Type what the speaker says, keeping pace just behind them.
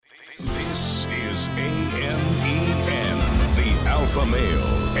is AMEN, the Alpha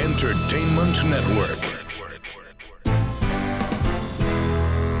Male Entertainment Network.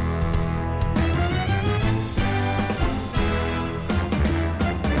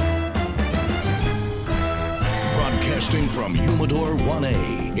 Broadcasting from Humidor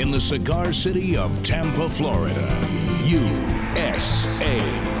 1A in the cigar city of Tampa, Florida, USA.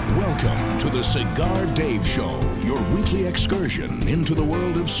 Welcome to the Cigar Dave Show, your weekly excursion into the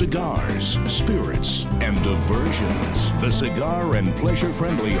world of cigars, spirits, and diversions. The cigar and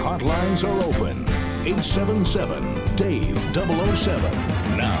pleasure-friendly hotlines are open. 877-DAVE-007.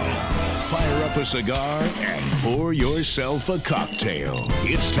 Now, fire up a cigar and pour yourself a cocktail.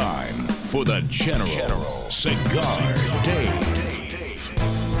 It's time for the General Cigar Dave.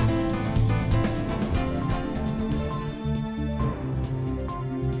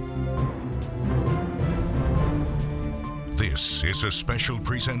 This is a special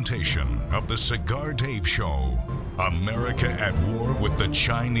presentation of the Cigar Dave Show. America at war with the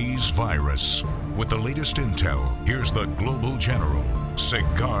Chinese virus. With the latest intel, here's the Global General,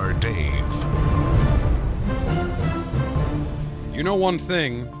 Cigar Dave. You know one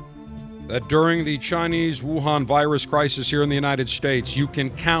thing, that during the Chinese Wuhan virus crisis here in the United States, you can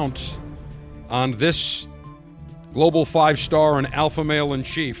count on this Global 5-star and Alpha Male in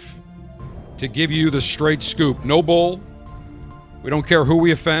Chief to give you the straight scoop. No bull. We don't care who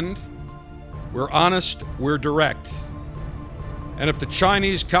we offend. We're honest, we're direct. And if the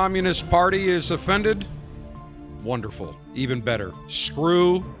Chinese Communist Party is offended, wonderful, even better.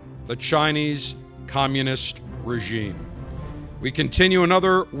 Screw the Chinese Communist regime. We continue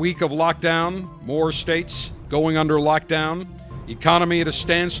another week of lockdown, more states going under lockdown, economy at a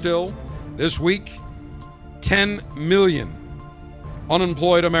standstill. This week, 10 million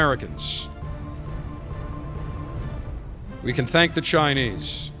unemployed Americans. We can thank the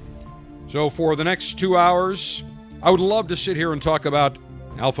Chinese. So for the next 2 hours, I would love to sit here and talk about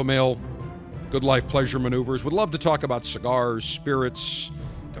Alpha Male, good life pleasure maneuvers. Would love to talk about cigars, spirits,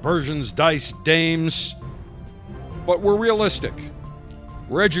 diversions, dice, dames. But we're realistic.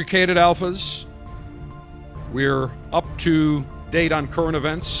 We're educated alphas. We're up to date on current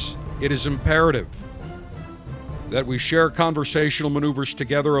events. It is imperative that we share conversational maneuvers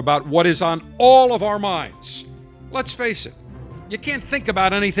together about what is on all of our minds. Let's face it, you can't think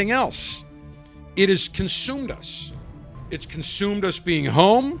about anything else. It has consumed us. It's consumed us being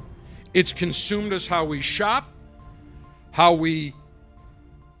home. It's consumed us how we shop, how we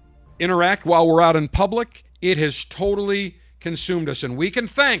interact while we're out in public. It has totally consumed us, and we can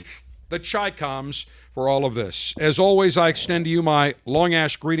thank the Chi-Coms for all of this. As always, I extend to you my Long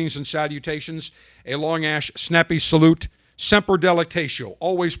Ash greetings and salutations, a Long Ash snappy salute, Semper Delectatio,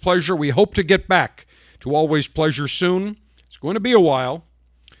 always pleasure. We hope to get back to always pleasure soon. It's going to be a while.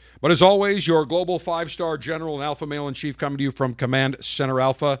 But as always, your Global 5-star General and Alpha Male in Chief coming to you from Command Center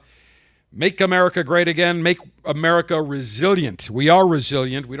Alpha. Make America great again. Make America resilient. We are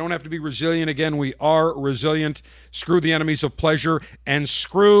resilient. We don't have to be resilient again. We are resilient. Screw the enemies of pleasure and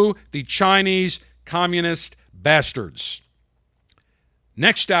screw the Chinese communist bastards.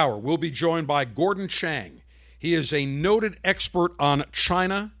 Next hour, we'll be joined by Gordon Chang. He is a noted expert on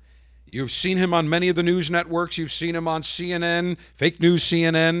China. You've seen him on many of the news networks. You've seen him on CNN, Fake News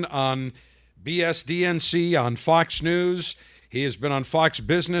CNN, on BSDNC, on Fox News. He has been on Fox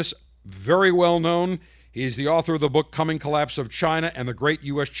Business. Very well known. He's the author of the book Coming Collapse of China and the Great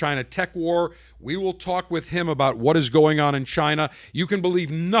U.S.-China Tech War. We will talk with him about what is going on in China. You can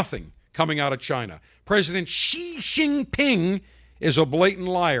believe nothing coming out of China. President Xi Jinping is a blatant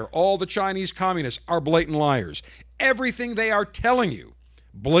liar. All the Chinese communists are blatant liars. Everything they are telling you,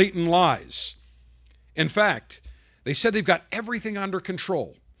 blatant lies. In fact, they said they've got everything under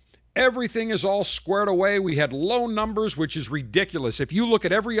control. Everything is all squared away. We had low numbers, which is ridiculous. If you look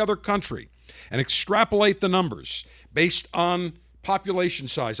at every other country and extrapolate the numbers based on population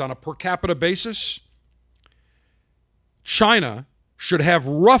size on a per capita basis, China should have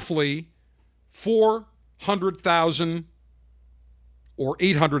roughly 400,000 or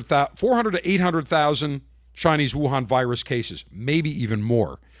 800,000, 400 to 800,000 Chinese Wuhan virus cases, maybe even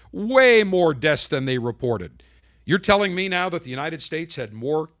more. Way more deaths than they reported. You're telling me now that the United States has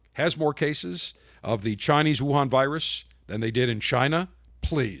more cases of the Chinese Wuhan virus than they did in China?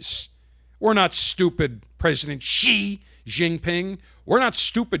 Please. We're not stupid, President Xi Jinping. We're not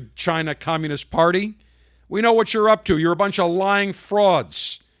stupid, China Communist Party. We know what you're up to. You're a bunch of lying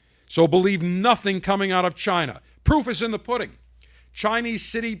frauds. So believe nothing coming out of China. Proof is in the pudding.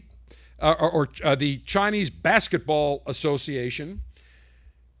 The Chinese Basketball Association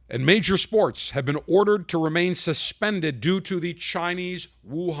and major sports have been ordered to remain suspended due to the Chinese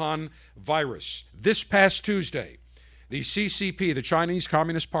Wuhan virus. This past Tuesday, the CCP, the Chinese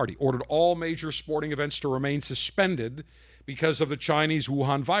Communist Party, ordered all major sporting events to remain suspended because of the Chinese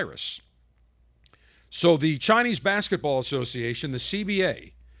Wuhan virus. So the Chinese Basketball Association, the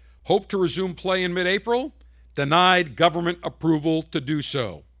CBA, hoped to resume play in mid-April, denied government approval to do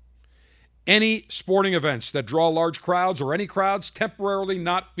so. Any sporting events that draw large crowds or any crowds temporarily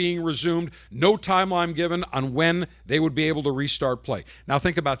not being resumed, no timeline given on when they would be able to restart play. Now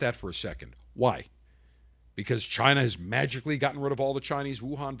think about that for a second. Why? Because China has magically gotten rid of all the Chinese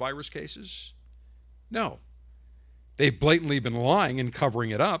Wuhan virus cases? No. They've blatantly been lying and covering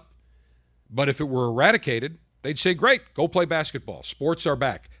it up. But if it were eradicated, they'd say, great, go play basketball. Sports are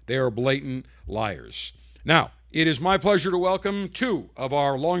back. They are blatant liars. Now, it is my pleasure to welcome two of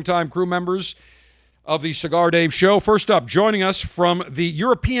our longtime crew members of the Cigar Dave Show. First up, joining us from the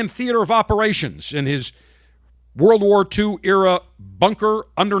European Theater of Operations in his World War II era bunker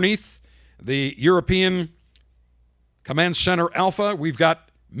underneath the European Command Center Alpha, we've got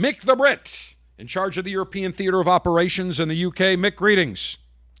Mick the Brit in charge of the European Theater of Operations in the UK. Mick, greetings.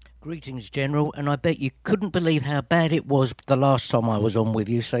 Greetings, General, and I bet you couldn't believe how bad it was the last time I was on with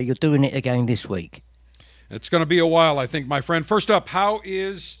you, so you're doing it again this week. It's going to be a while, I think, my friend. First up, how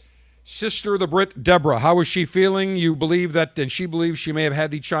is Sister the Brit, Deborah? How is she feeling? You believe that, and she believes she may have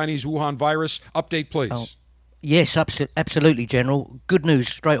had the Chinese Wuhan virus. Update, please. Oh, yes, absolutely, General. Good news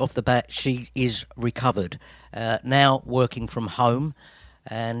straight off the bat. She is recovered, now working from home.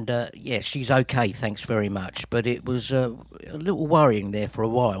 And, yes, she's okay, thanks very much. But it was a little worrying there for a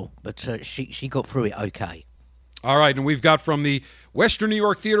while, but she got through it okay. All right, and we've got from the Western New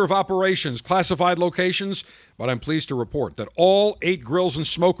York Theater of Operations, classified locations, but I'm pleased to report that all 8 grills and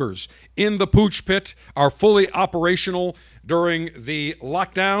smokers in the Pooch Pit are fully operational during the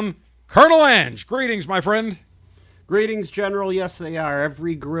lockdown. Colonel Ange, greetings, my friend. Greetings, General. Yes, they are.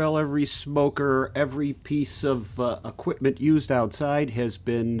 Every grill, every smoker, every piece of equipment used outside has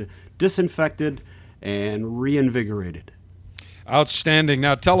been disinfected and reinvigorated. Outstanding.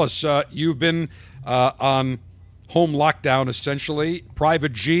 Now tell us, you've been on home lockdown, essentially,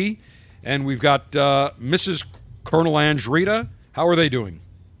 Private G, and we've got Mrs. Colonel Ange Rita. How are they doing?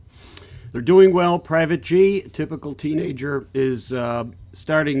 They're doing well. Private G, typical teenager, is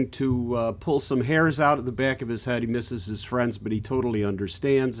starting to pull some hairs out of the back of his head. He misses his friends, but he totally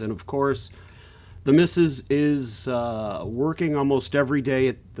understands. And, of course, the missus is working almost every day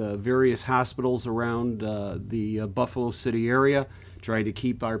at the various hospitals around the Buffalo City area, trying to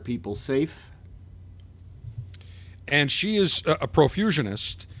keep our people safe. And she is a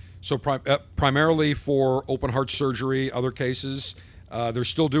profusionist, so primarily for open heart surgery, other cases. They're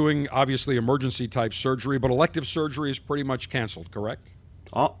still doing, obviously, emergency-type surgery, but elective surgery is pretty much canceled, correct?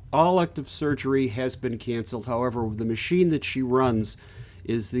 All elective surgery has been canceled. However, the machine that she runs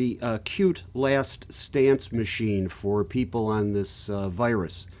is the acute last stance machine for people on this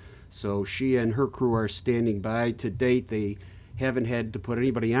virus. So she and her crew are standing by. To date, they haven't had to put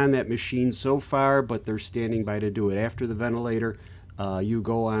anybody on that machine so far, but they're standing by to do it. After the ventilator, you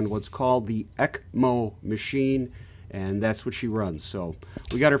go on what's called the ECMO machine, and that's what she runs. So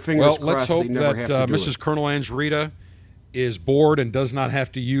we got her fingers crossed. Let's hope they never that have to do Mrs. Colonel Ange Rita is bored and does not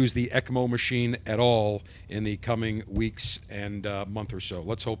have to use the ECMO machine at all in the coming weeks and month or so.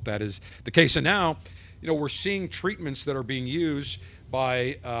 Let's hope that is the case. And now, we're seeing treatments that are being used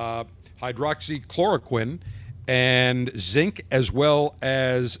by hydroxychloroquine and zinc, as well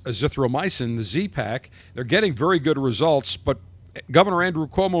as azithromycin, the Z-Pack. They're getting very good results, but Governor Andrew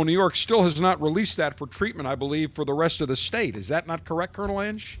Cuomo of New York still has not released that for treatment, I believe, for the rest of the state. Is that not correct, Colonel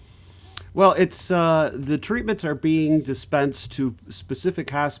Ange? Well, it's the treatments are being dispensed to specific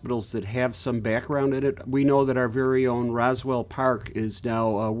hospitals that have some background in it. We know that our very own Roswell Park is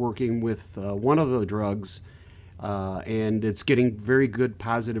now working with one of the drugs, and it's getting very good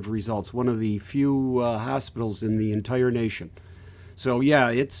positive results. One of the few hospitals in the entire nation. So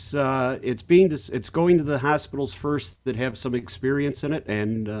yeah, it's going to the hospitals first that have some experience in it,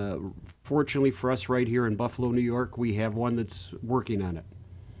 and fortunately for us, right here in Buffalo, New York, we have one that's working on it.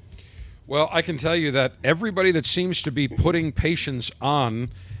 Well, I can tell you that everybody that seems to be putting patients on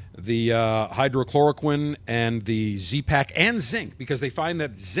the hydrochloroquine and the Z-Pack and zinc, because they find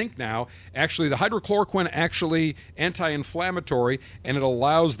that zinc now, actually the hydrochloroquine actually anti-inflammatory, and it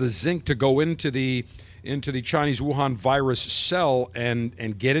allows the zinc to go into the Chinese Wuhan virus cell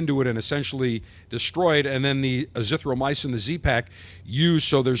and get into it and essentially destroy it, and then the azithromycin, the Z-Pack, used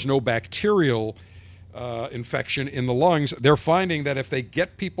so there's no bacterial infection in the lungs. They're finding that if they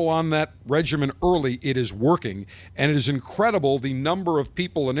get people on that regimen early, it is working. And it is incredible the number of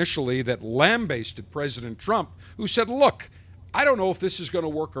people initially that lambasted President Trump who said, look, I don't know if this is going to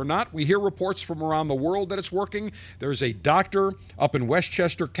work or not. We hear reports from around the world that it's working. There's a doctor up in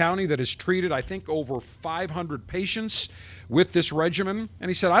Westchester County that has treated, I think, over 500 patients with this regimen. And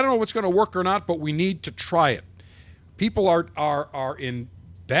he said, I don't know if it's going to work or not, but we need to try it. People are in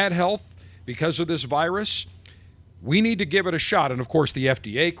bad health because of this virus. We need to give it a shot. And, of course, the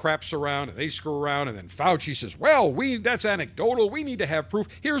FDA craps around and they screw around. And then Fauci says, well, that's anecdotal. We need to have proof.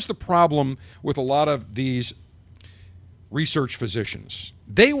 Here's the problem with a lot of these research physicians.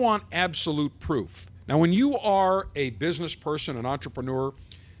 They want absolute proof. Now, when you are a business person, an entrepreneur,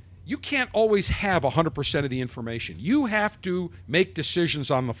 you can't always have 100% of the information. You have to make decisions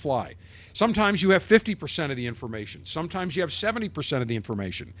on the fly. Sometimes you have 50% of the information. Sometimes you have 70% of the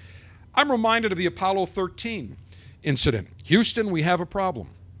information. I'm reminded of the Apollo 13 incident. Houston, we have a problem.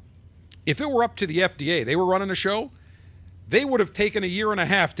 If it were up to the FDA, they were running a show, they would have taken a year and a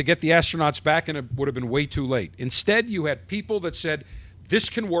half to get the astronauts back, and it would have been way too late. Instead, you had people that said, this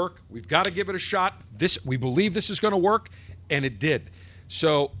can work. We've got to give it a shot. We believe this is going to work, and it did.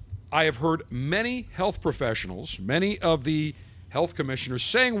 So I have heard many health professionals, many of the health commissioners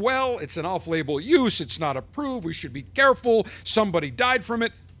saying, well, it's an off-label use. It's not approved. We should be careful. Somebody died from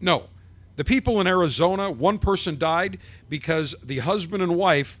it. No. The people in Arizona, one person died because the husband and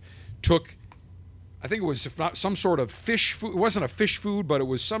wife took, I think it was if not some sort of fish food. It wasn't a fish food, but it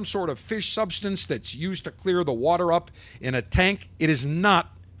was some sort of fish substance that's used to clear the water up in a tank. It is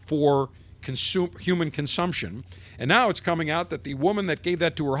not for human consumption. And now it's coming out that the woman that gave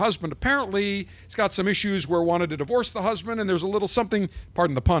that to her husband apparently has got some issues where wanted to divorce the husband, and there's a little something,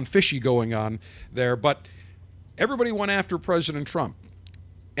 pardon the pun, fishy going on there. But everybody went after President Trump.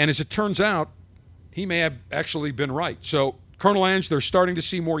 And as it turns out, he may have actually been right. So, Colonel Ange, they're starting to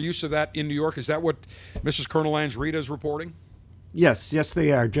see more use of that in New York. Is that what Mrs. Colonel Ange Rita is reporting? Yes,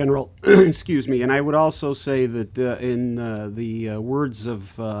 they are, General. Excuse me. And I would also say that in the words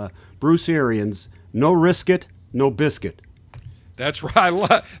of Bruce Arians, no risk it, no biscuit. That's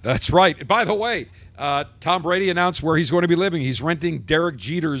right. That's right. By the way, Tom Brady announced where he's going to be living. He's renting Derek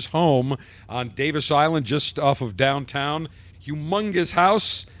Jeter's home on Davis Island, just off of downtown. Humongous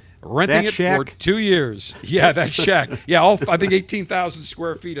house, renting it for 2 years. Yeah, that shack. Yeah, I think 18,000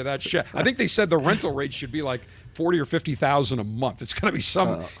 square feet of that shack. I think they said the rental rate should be like $40,000 or $50,000 a month. It's going to be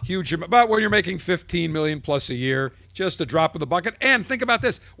some huge amount. But when you're making $15 million plus a year, just a drop in the bucket. And think about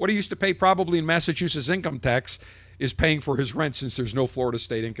this: what he used to pay probably in Massachusetts income tax is paying for his rent since there's no Florida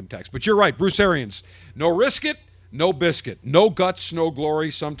state income tax. But you're right, Bruce Arians. No risk it, no biscuit. No guts, no glory.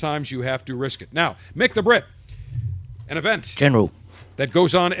 Sometimes you have to risk it. Now, Mick the Brit. An event, General, that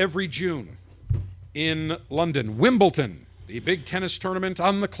goes on every June in London. Wimbledon, the big tennis tournament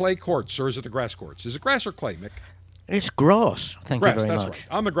on the clay courts, or is it the grass courts? Is it grass or clay, Mick? It's grass. Thank you very that's much. Right,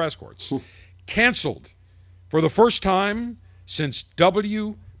 on the grass courts. Canceled for the first time since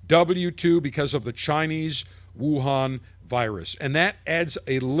WW2 because of the Chinese Wuhan virus. And that adds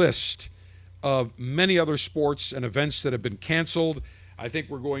a list of many other sports and events that have been canceled. I think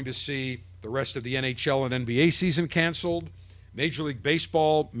we're going to see the rest of the NHL and NBA season canceled. Major League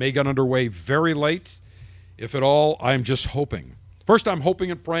Baseball may get underway very late. If at all, I'm just hoping. First, I'm hoping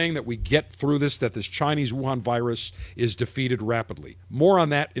and praying that we get through this, that this Chinese Wuhan virus is defeated rapidly. More on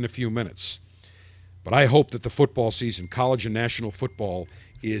that in a few minutes. But I hope that the football season, college and national football,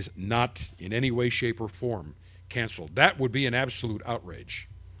 is not in any way, shape, or form canceled. That would be an absolute outrage.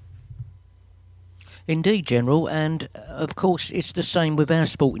 Indeed, General, and of course it's the same with our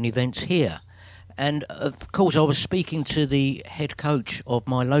sporting events here. And of course I was speaking to the head coach of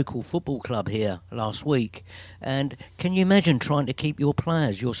my local football club here last week, and can you imagine trying to keep your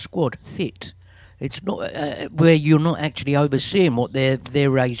players, your squad, fit? It's not where you're not actually overseeing what their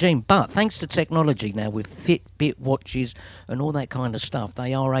regime. But thanks to technology now with Fitbit watches and all that kind of stuff,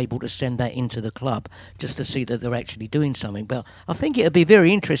 they are able to send that into the club just to see that they're actually doing something. But I think it'll be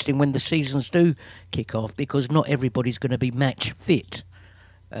very interesting when the seasons do kick off, because not everybody's going to be match fit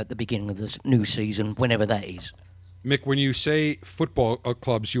at the beginning of this new season, whenever that is. Mick, when you say football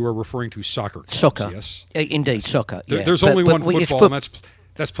clubs, you are referring to soccer clubs, soccer, yes? Indeed, soccer. Yeah. There's only one football, and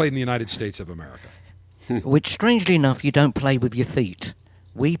that's played in the United States of America. Which, strangely enough, you don't play with your feet.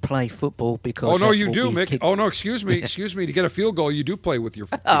 We play football because. Oh no, you do, Mick. Oh no, excuse me. To get a field goal, you do play with your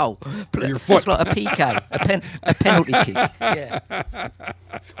foot. Oh, with your foot. It's like a PK, a penalty kick. Yeah.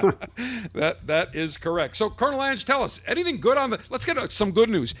 That is correct. So, Colonel Ange, tell us anything good on the. Let's get some good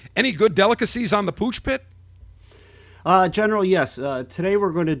news. Any good delicacies on the Pooch Pit? General, yes. Today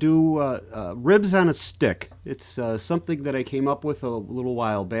we're going to do ribs on a stick. It's something that I came up with a little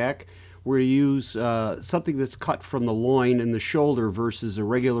while back, where you use something that's cut from the loin and the shoulder versus a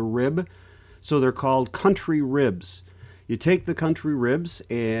regular rib. So they're called country ribs. You take the country ribs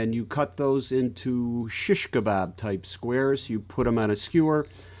and you cut those into shish kebab type squares. You put them on a skewer,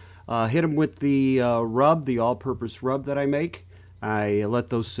 hit them with the rub, the all-purpose rub that I make. I let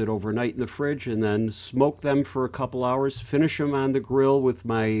those sit overnight in the fridge and then smoke them for a couple hours, finish them on the grill with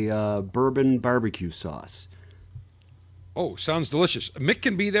my bourbon barbecue sauce. Oh, sounds delicious. Mick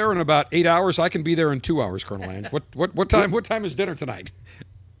can be there in about 8 hours. I can be there in 2 hours, Colonel Ange. What time is dinner tonight?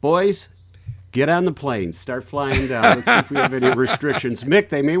 Boys, get on the plane. Start flying down. Let's see if we have any restrictions. Mick,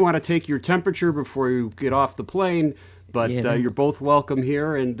 they may want to take your temperature before you get off the plane, but you're both welcome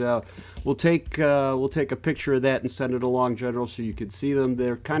here, and we'll take a picture of that and send it along, General, so you can see them.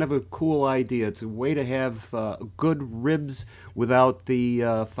 They're kind of a cool idea. It's a way to have good ribs without the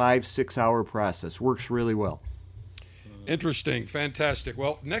 5-6 hour process. Works really well. Interesting. Fantastic.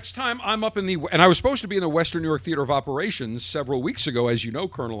 Well, next time I'm up and I was supposed to be in the Western New York Theater of Operations several weeks ago, as you know,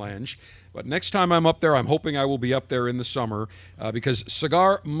 Colonel Ange. But next time I'm up there, I'm hoping I will be up there in the summer because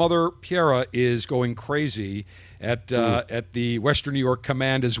Cigar Mother Piera is going crazy at the Western New York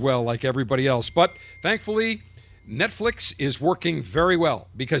Command as well, like everybody else. But thankfully, Netflix is working very well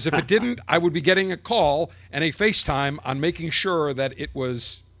because if it didn't, I would be getting a call and a FaceTime on making sure that it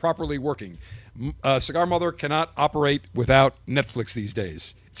was properly working. Cigar Mother cannot operate without Netflix these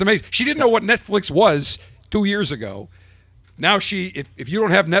days. It's amazing. She didn't know what Netflix was 2 years ago. Now if you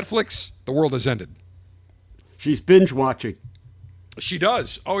don't have Netflix, the world has ended. She's binge watching. She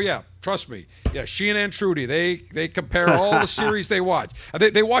does. Oh, yeah. Trust me. Yeah, she and Aunt Trudy, they compare all the series they watch.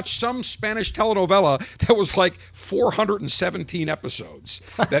 They watch some Spanish telenovela that was like 417 episodes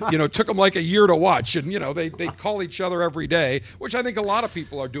that, took them like a year to watch. And, they call each other every day, which I think a lot of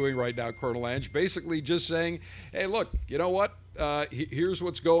people are doing right now, Colonel Ange, basically just saying, hey, look, you know what? Here's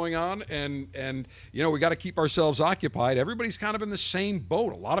what's going on, and we got to keep ourselves occupied. Everybody's kind of in the same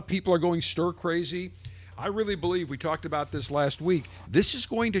boat. A lot of people are going stir crazy. I really believe, we talked about this last week, this is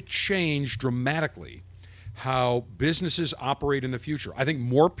going to change dramatically how businesses operate in the future. I think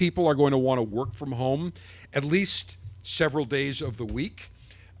more people are going to want to work from home at least several days of the week.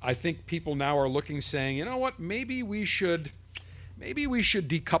 I think people now are looking, saying, you know what, maybe we should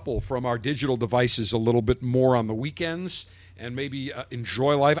decouple from our digital devices a little bit more on the weekends and maybe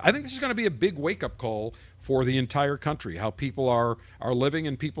enjoy life. I think this is going to be a big wake-up call for the entire country, how people are living,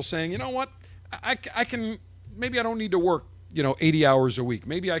 and people saying, you know what, I can, maybe I don't need to work, 80 hours a week.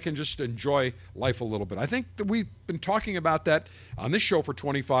 Maybe I can just enjoy life a little bit. I think that we've been talking about that on this show for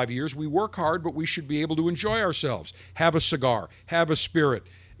 25 years. We work hard, but we should be able to enjoy ourselves, have a cigar, have a spirit.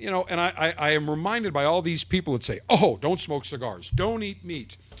 And I am reminded by all these people that say, oh, don't smoke cigars, don't eat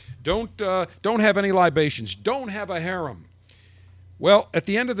meat, don't have any libations, don't have a harem. Well, at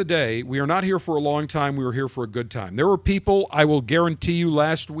the end of the day, we are not here for a long time. We are here for a good time. There were people, I will guarantee you,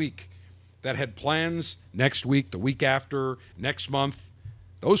 last week that had plans next week, the week after, next month.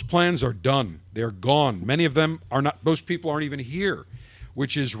 Those plans are done. They're gone. Many of them are not, those people aren't even here,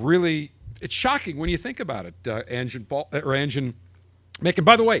 which is really, it's shocking when you think about it, Ange and Mick. And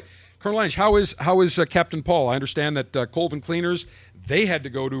by the way, Colonel Ange, how is Captain Paul? I understand that Colvin Cleaners, they had to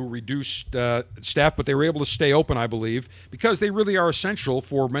go to reduced staff, but they were able to stay open, I believe, because they really are essential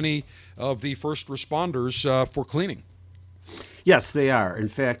for many of the first responders for cleaning. Yes, they are. In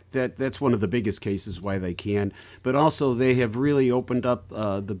fact, that's one of the biggest cases why they can. But also, they have really opened up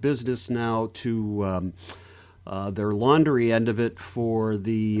the business now to their laundry end of it for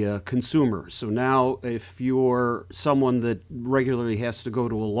the consumer. So now, if you're someone that regularly has to go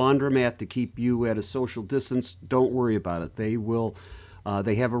to a laundromat to keep you at a social distance, don't worry about it. They will.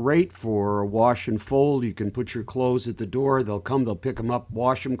 They have a rate for wash and fold. You can put your clothes at the door. They'll come, they'll pick them up,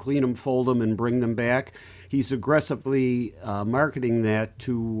 wash them, clean them, fold them, and bring them back. He's aggressively marketing that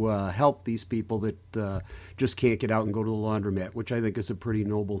to help these people that just can't get out and go to the laundromat, which I think is a pretty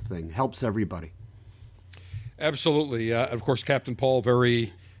noble thing. Helps everybody. Absolutely. Of course, Captain Paul,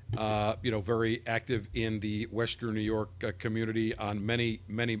 very active in the Western New York community on many,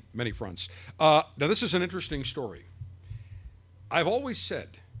 many, many fronts. Now, this is an interesting story. I've always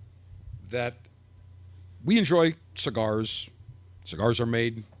said that we enjoy cigars. Cigars are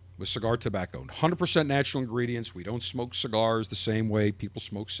made with cigar tobacco, 100% natural ingredients. We don't smoke cigars the same way people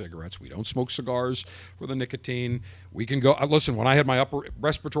smoke cigarettes. We don't smoke cigars for the nicotine. We can go, listen, when I had my upper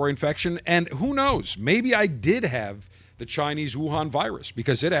respiratory infection, and who knows, maybe I did have the Chinese Wuhan virus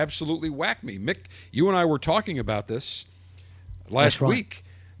because it absolutely whacked me. Mick, you and I were talking about this last week,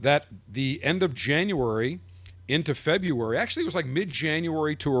 that the end of January into February, actually it was like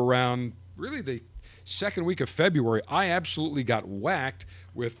mid-January to around really the second week of February, I absolutely got whacked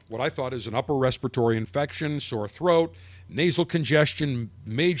with what I thought is an upper respiratory infection, sore throat, nasal congestion,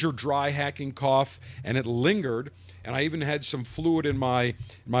 major dry hacking cough, and it lingered. And I even had some fluid in my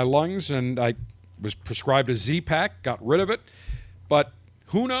lungs, and I was prescribed a Z-Pak, got rid of it. But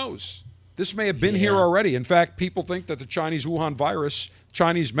who knows? This may have been here already. In fact, people think that the Chinese Wuhan virus,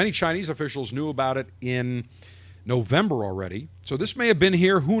 many Chinese officials knew about it in November already. So this may have been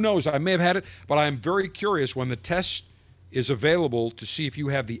here. Who knows? I may have had it, but I'm very curious when the test is available to see if you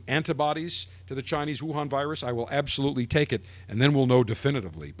have the antibodies to the Chinese Wuhan virus. I will absolutely take it, and then we'll know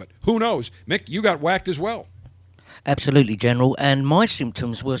definitively. But who knows? Mick, you got whacked as well. Absolutely, General. And my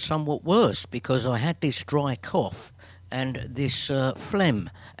symptoms were somewhat worse because I had this dry cough and this phlegm.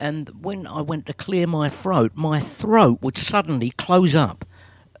 And when I went to clear my throat would suddenly close up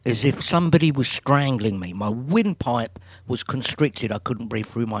as if somebody was strangling me. My windpipe was constricted. I couldn't breathe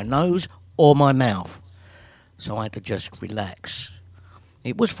through my nose or my mouth. So I had to just relax.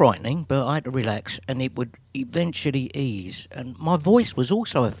 It was frightening, but I had to relax, and it would eventually ease. And my voice was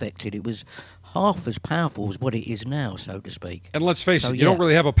also affected. It was half as powerful as what it is now, so to speak. And let's face it, you don't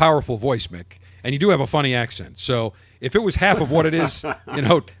really have a powerful voice, Mick, and you do have a funny accent. So if it was half of what it is,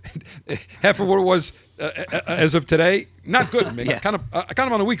 half of what it was as of today, not good, Mick. Yeah. Kind of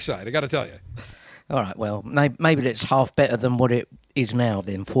on the weak side, I got to tell you. All right, well, maybe it's half better than what it is now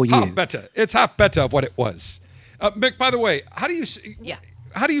then for you. Half better. It's half better of what it was. Mick, by the way, how do you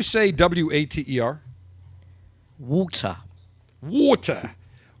say WATER? Water.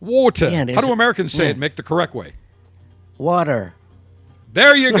 Water. Yeah, how do Americans say it, Mick, the correct way? Water.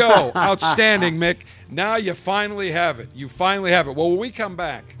 There you go. Outstanding, Mick. Now you finally have it. Well, when we come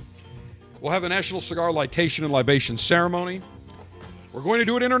back, we'll have the National Cigar Lightation and Libation Ceremony. We're going to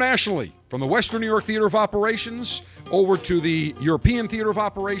do it internationally, from the Western New York Theater of Operations over to the European Theater of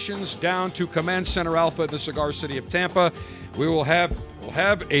Operations, down to Command Center Alpha in the Cigar City of Tampa. We'll have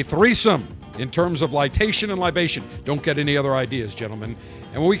a threesome in terms of lightation and libation. Don't get any other ideas, gentlemen.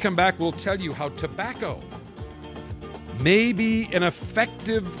 And when we come back, we'll tell you how tobacco may be an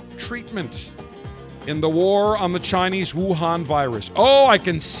effective treatment in the war on the Chinese Wuhan virus. Oh, I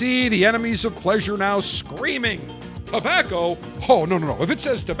can see the enemies of pleasure now screaming. Tobacco? Oh, no. If it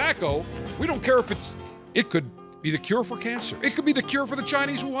says tobacco, we don't care if it could be the cure for cancer. It could be the cure for the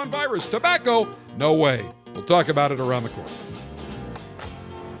Chinese Wuhan virus. Tobacco? No way. We'll talk about it around the corner.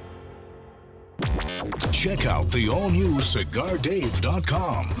 Check out the all-new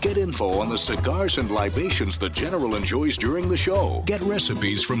CigarDave.com. Get info on the cigars and libations the General enjoys during the show. Get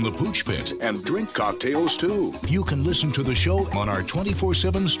recipes from the Pooch Pit and drink cocktails, too. You can listen to the show on our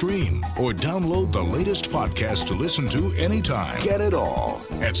 24/7 stream or download the latest podcast to listen to anytime. Get it all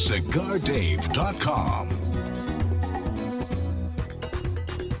at CigarDave.com.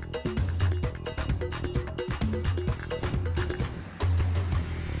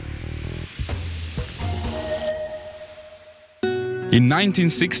 In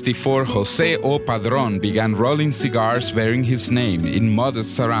 1964, Jose O. Padron began rolling cigars bearing his name in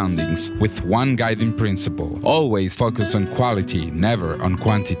modest surroundings with one guiding principle: always focus on quality, never on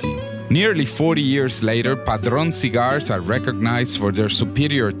quantity. Nearly 40 years later, Padron cigars are recognized for their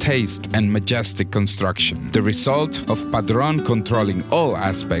superior taste and majestic construction, the result of Padron controlling all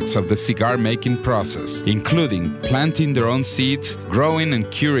aspects of the cigar-making process, including planting their own seeds, growing and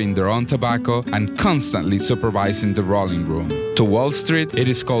curing their own tobacco, and constantly supervising the rolling room. To Wall Street, it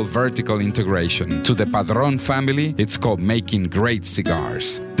is called vertical integration. To the Padron family, it's called making great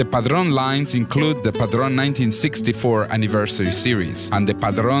cigars. The Padron lines include the Padron 1964 Anniversary Series and the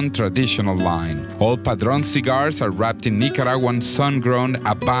Padron Traditional line. All Padron cigars are wrapped in Nicaraguan sun-grown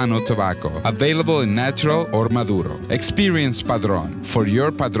Habano tobacco, available in natural or Maduro. Experience Padron. For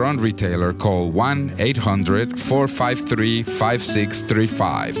your Padron retailer, call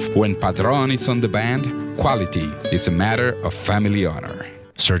 1-800-453-5635. When Padron is on the band, quality is a matter of family honor.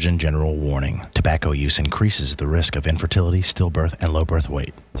 Surgeon General warning: tobacco use increases the risk of infertility, stillbirth, and low birth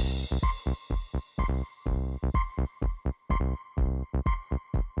weight.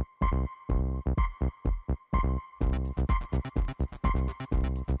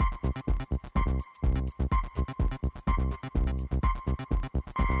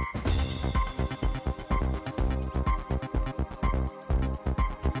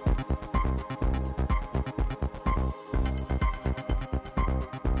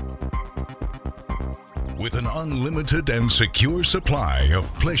 With an unlimited and secure supply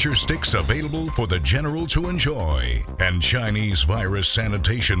of pleasure sticks available for the General to enjoy, and Chinese virus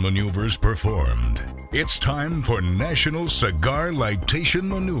sanitation maneuvers performed, it's time for National Cigar Lightation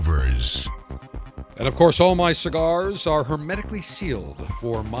Maneuvers. And of course, all my cigars are hermetically sealed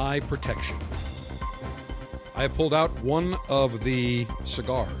for my protection. I have pulled out one of the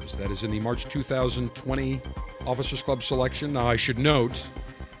cigars that is in the March 2020 Officers Club selection. Now, I should note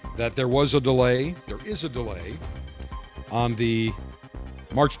that there is a delay on the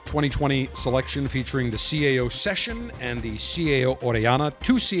March 2020 selection featuring the CAO Session and the CAO Orellana.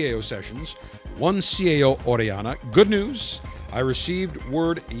 2 CAO Sessions, 1 CAO Orellana. Good news, I received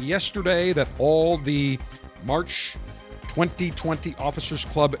word yesterday that all the March 2020 Officers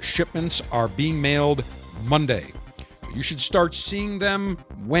Club shipments are being mailed Monday. You should start seeing them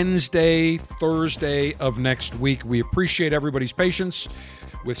Wednesday, Thursday of next week. We appreciate everybody's patience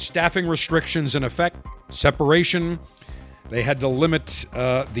with staffing restrictions in effect, separation. They had to limit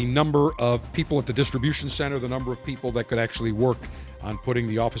the number of people at the distribution center, the number of people that could actually work on putting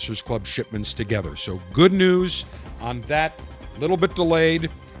the Officers Club shipments together. So good news on that. A little bit delayed.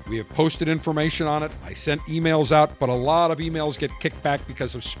 We have posted information on it. I sent emails out, but a lot of emails get kicked back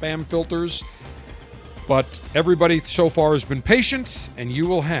because of spam filters. But everybody so far has been patient, and you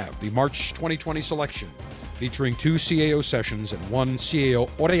will have the March 2020 selection featuring 2 CAO Sessions and 1 CAO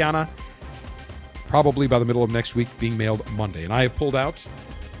Orellana, probably by the middle of next week, being mailed Monday. And I have pulled out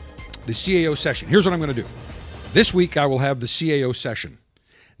the CAO Session. Here's what I'm going to do. This week, I will have the CAO Session.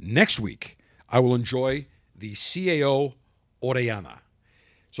 Next week, I will enjoy the CAO Orellana.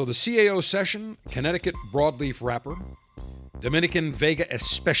 So the CAO Session, Connecticut broadleaf wrapper, Dominican Vega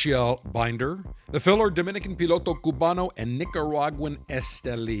Especial binder, the filler Dominican Piloto Cubano, and Nicaraguan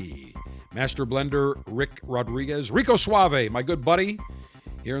Esteli. Master blender Rick Rodriguez. Rico Suave, my good buddy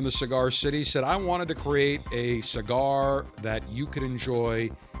here in the Cigar City, said I wanted to create a cigar that you could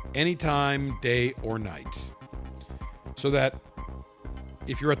enjoy anytime, day or night. So that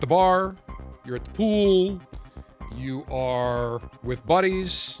if you're at the bar, you're at the pool, you are with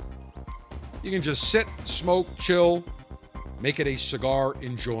buddies, you can just sit, smoke, chill, make it a cigar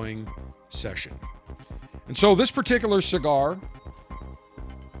enjoying session. And so this particular cigar,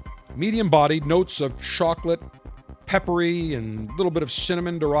 medium bodied, notes of chocolate, peppery, and a little bit of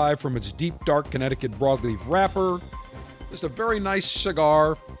cinnamon derived from its deep, dark Connecticut broadleaf wrapper. Just a very nice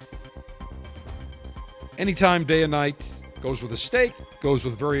cigar. Anytime, day and night. Goes with a steak, goes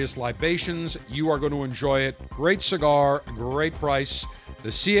with various libations. You are going to enjoy it. Great cigar, great price. The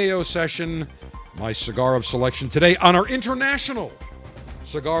CAO Session, my cigar of selection today on our international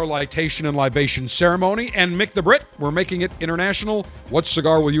cigar litation and libation ceremony. And Mick the Brit, we're making it international. What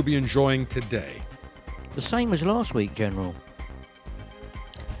cigar will you be enjoying today? The same as last week, General.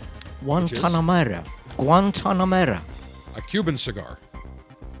 Guantanamera. A Cuban cigar.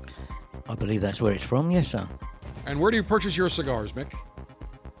 I believe that's where it's from, yes, sir. And where do you purchase your cigars, Mick?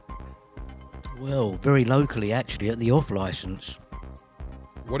 Well, very locally, actually, at the off-license.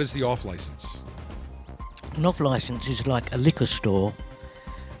 What is the off-license? An off-license is like a liquor store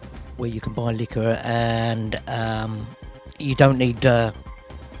where you can buy liquor and you don't need... well,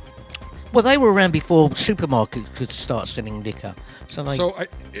 they were around before supermarkets could start selling liquor. So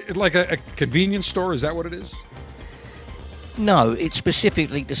like a convenience store, is that what it is? No, it's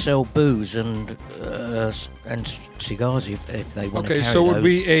specifically to sell booze and cigars if they want to carry Okay, so those.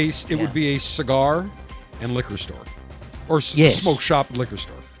 it would be a cigar and liquor store, or smoke shop and liquor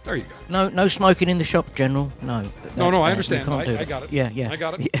store. There you go. No smoking in the shop, General. No. No, I understand. I got it. Yeah. I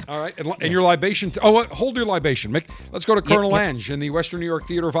got it. Yeah. All right, and your libation. Hold your libation, Mick. Let's go to Colonel Ange in the Western New York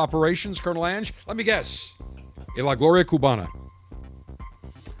Theater of Operations. Colonel Ange, let me guess. A La Gloria Cubana.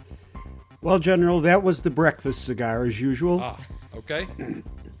 Well, General, that was the breakfast cigar as usual. Okay.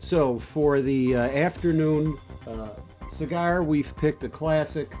 So for the afternoon cigar, we've picked a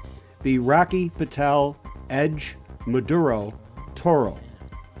classic, the Rocky Patel Edge Maduro Toro.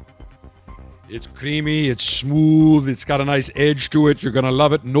 It's creamy, it's smooth, it's got a nice edge to it. You're going to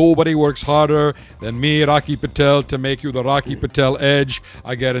love it. Nobody works harder than me, Rocky Patel, to make you the Rocky Patel Edge.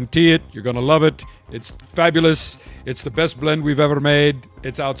 I guarantee it. You're going to love it. It's fabulous. It's the best blend we've ever made.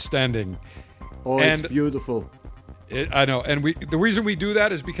 It's outstanding. Oh, it's beautiful. I know. And the reason we do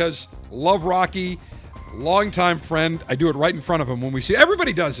that is because love Rocky, longtime friend. I do it right in front of him when we see.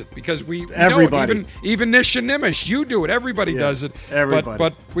 Everybody does it because we know it. Even Nish and Nimish, you do it. Everybody does it. Everybody.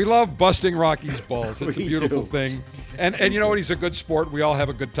 But we love busting Rocky's balls. It's a We beautiful do. thing. And you know what? He's a good sport. We all have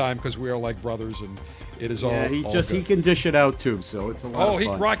a good time because we are like brothers, and it is all. He good. he can dish it out too, so it's a lot of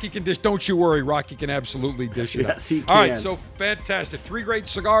fun. Rocky can dish. Don't you worry, Rocky can absolutely dish it out. Yes, he All right, can. so fantastic. 3 great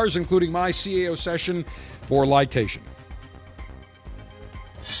cigars, including my CAO Session for litation.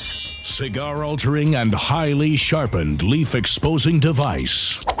 Cigar altering and highly sharpened leaf exposing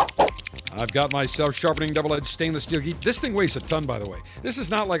device. I've got my self-sharpening double-edged stainless steel heat. This thing weighs a ton, by the way. This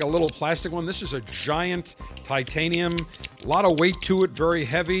is not like a little plastic one. This is a giant titanium. A lot of weight to it, very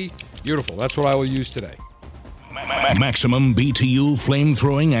heavy. Beautiful. That's what I will use today. Maximum BTU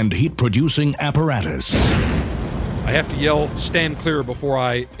flame-throwing and heat-producing apparatus. I have to yell, stand clear before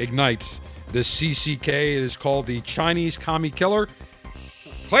I ignite this CCK. It is called the Chinese Commie Killer.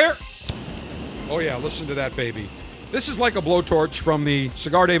 Clear? Oh yeah, listen to that baby. This is like a blowtorch from the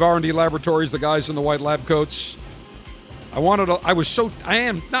Cigar Dave R&D Laboratories, the guys in the white lab coats. I am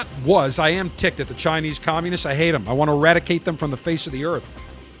ticked at the Chinese communists. I hate them. I want to eradicate them from the face of the earth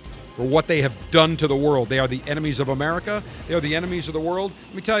for what they have done to the world. They are the enemies of America. They are the enemies of the world.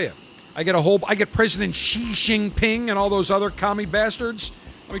 Let me tell you, I get President Xi Jinping and all those other commie bastards.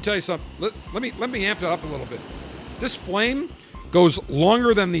 Let me tell you something. Let me amp it up a little bit. This flame goes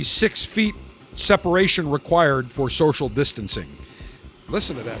longer than the 6 feet separation required for social distancing.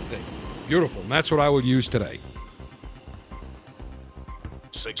 Listen to that thing. Beautiful. And that's what I will use today.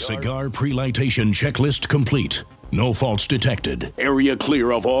 Cigar pre-lightation checklist complete. No faults detected. Area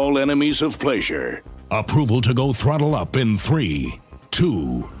clear of all enemies of pleasure. Approval to go throttle up in 3,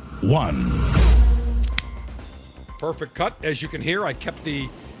 2, 1. Perfect cut. As you can hear, I kept the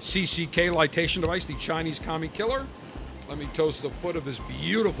CCK lightation device, the Chinese Commie Killer. Let me toast the foot of this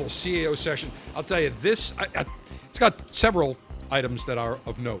beautiful CAO session. I'll tell you, it's got several items that are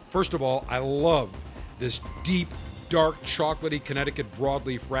of note. First of all, I love this deep, dark, chocolatey Connecticut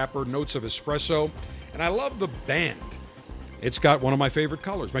broadleaf wrapper, notes of espresso, and I love the band. It's got one of my favorite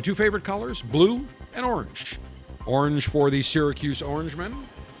colors. My 2 favorite colors, blue and orange. Orange for the Syracuse Orangemen,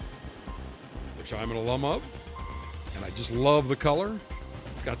 which I'm an alum of, and I just love the color.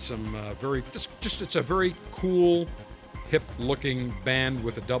 It's got some it's a very cool, hip-looking band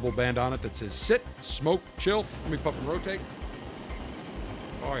with a double band on it that says sit, smoke, chill. Let me puff and rotate.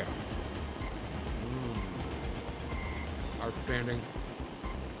 Oh, yeah. Outstanding.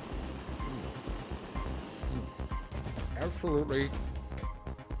 Absolutely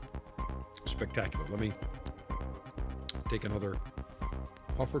spectacular. Let me take another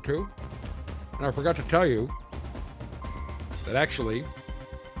puff or two. And I forgot to tell you that actually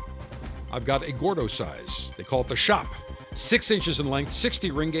I've got a Gordo size. They call it the Shop. 6 inches in length,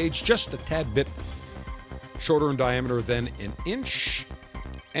 60 ring gauge, just a tad bit shorter in diameter than an inch.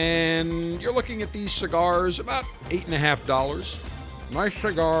 And you're looking at these cigars about $8.50. Nice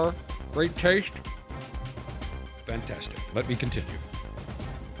cigar, great taste. Fantastic. Let me continue.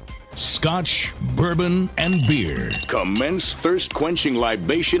 Scotch, bourbon, and beer. Commence thirst-quenching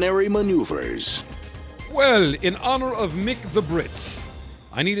libationary maneuvers. Well, in honor of Mick the Brit,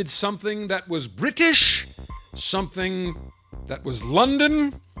 I needed something that was British, something that was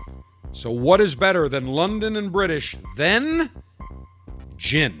London. So what is better than London and British than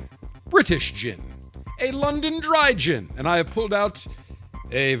gin? British gin. A London dry gin. And I have pulled out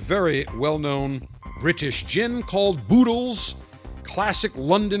a very well-known British gin called Boodles. Classic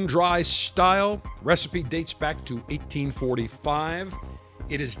London dry style. Recipe dates back to 1845.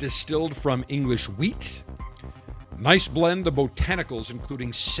 It is distilled from English wheat. Nice blend of botanicals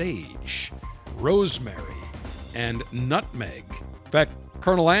including sage, rosemary, and nutmeg. In fact,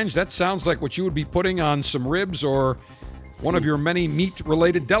 Colonel Ange, that sounds like what you would be putting on some ribs or one of your many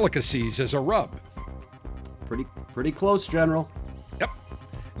meat-related delicacies as a rub. Pretty close, General. Yep.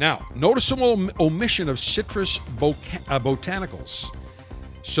 Now, noticeable omission of citrus botanicals.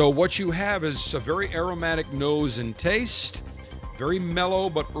 So what you have is a very aromatic nose and taste, very mellow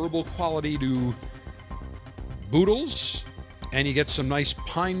but herbal quality to Boodles, and you get some nice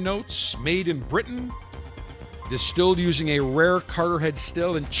pine notes, made in Britain, distilled using a rare Carterhead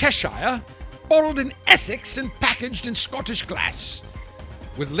still in Cheshire, bottled in Essex and packaged in Scottish glass,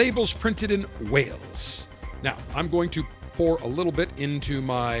 with labels printed in Wales. Now, I'm going to pour a little bit into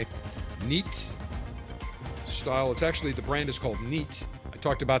my Neat style. It's actually, the brand is called Neat. I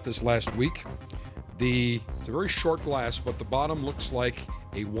talked about this last week. It's a very short glass, but the bottom looks like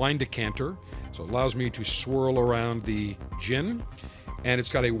a wine decanter, so it allows me to swirl around the gin, and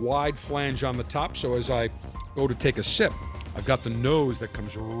it's got a wide flange on the top, so as I go to take a sip, I've got the nose that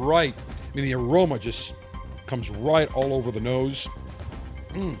comes right, the aroma just comes right all over the nose.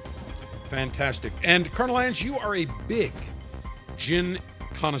 Fantastic. And Colonel Ange, you are a big gin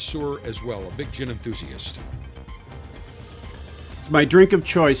connoisseur as well, a big gin enthusiast. It's my drink of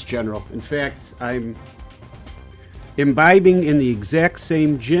choice, General. In fact, I'm imbibing in the exact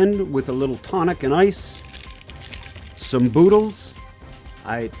same gin with a little tonic and ice, some Boodles.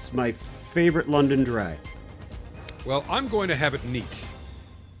 It's my favorite London dry. Well, I'm going to have it neat.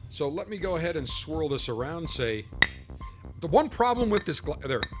 So let me go ahead and swirl this around. Say, the one problem with this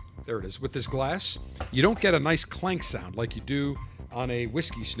There it is. With this glass, you don't get a nice clank sound like you do on a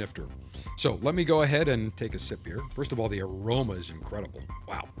whiskey snifter. So let me go ahead and take a sip here. First of all, the aroma is incredible.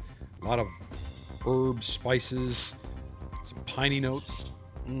 Wow. A lot of herbs, spices, some piney notes.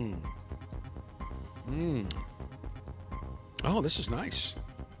 Oh, this is nice.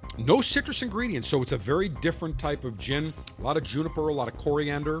 No citrus ingredients, so it's a very different type of gin. A lot of juniper, a lot of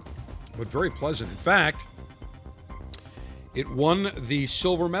coriander, but very pleasant. In fact, it won the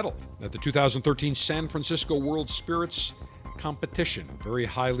silver medal at the 2013 San Francisco World Spirits Competition. Very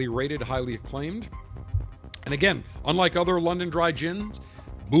highly rated, highly acclaimed. And again, unlike other London Dry gins,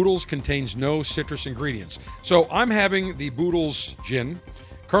 Boodles contains no citrus ingredients. So I'm having the Boodles gin.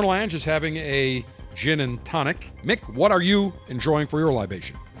 Colonel Ange is having a gin and tonic. Mick, what are you enjoying for your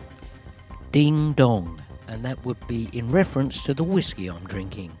libation? Ding Dong, and that would be in reference to the whiskey I'm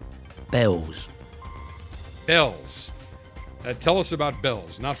drinking. Bell's. Bell's. Tell us about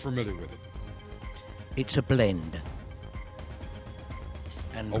Bell's. Not familiar with it. It's a blend.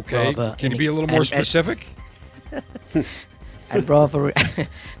 And Okay, can you be a little more specific? And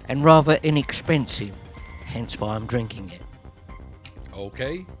rather inexpensive, hence why I'm drinking it.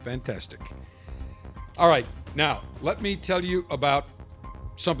 Okay, fantastic. All right, now let me tell you about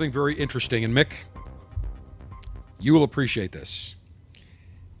something very interesting. And Mick, you will appreciate this.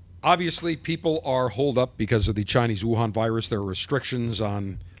 Obviously, people are holed up because of the Chinese Wuhan virus. There are restrictions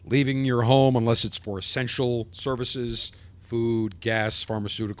on leaving your home unless it's for essential services, food, gas,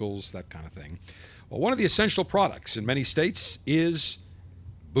 pharmaceuticals, that kind of thing. Well, one of the essential products in many states is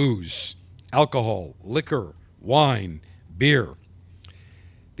booze, alcohol, liquor, wine, beer.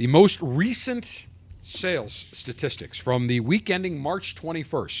 The most recent sales statistics from the week ending March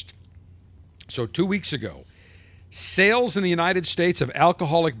 21st, so 2 weeks ago, sales in the United States of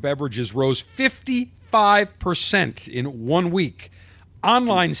alcoholic beverages rose 55% in 1 week.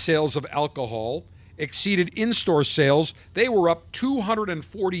 Online sales of alcohol exceeded in-store sales. They were up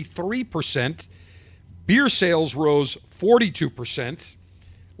 243%. Beer sales rose 42%.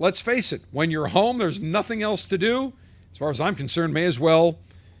 Let's face it, when you're home, there's nothing else to do. As far as I'm concerned, may as well,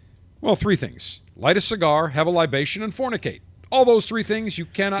 three things. Light a cigar, have a libation, and fornicate. All those three things, you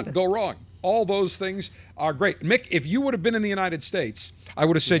cannot go wrong. All those things are great. Go if you would have been in the United States, I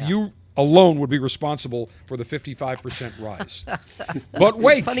would have said you alone would be responsible for the 55% rise. But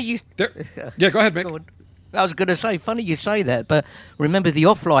wait. Funny you... go ahead, Mick. Go on. I was going to say, funny you say that, but remember the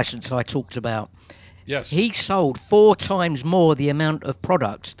off-license I talked about? Yes. He sold 4 times more the amount of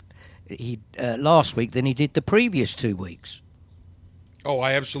products last week than he did the previous 2 weeks. Oh,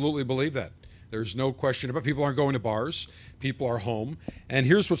 I absolutely believe that. There's no question about it. People aren't going to bars. People are home. And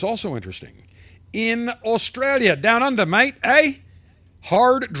here's what's also interesting. In Australia, down under, mate,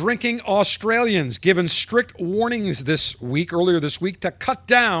 hard-drinking Australians given strict warnings earlier this week, to cut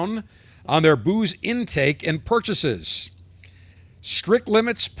down on their booze intake and purchases. Strict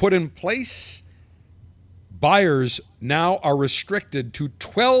limits put in place. Buyers now are restricted to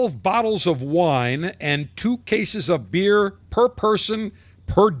 12 bottles of wine and 2 cases of beer per person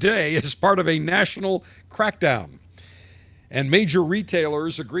per day as part of a national crackdown. And major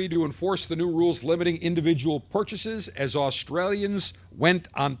retailers agreed to enforce the new rules limiting individual purchases as Australians went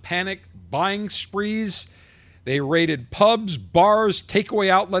on panic buying sprees. They raided pubs, bars, takeaway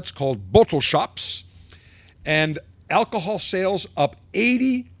outlets called bottle shops, and alcohol sales up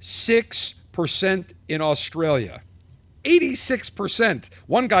 86% in Australia. 86%.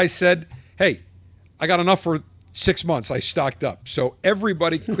 One guy said, hey, I got enough for 6 months. I stocked up. So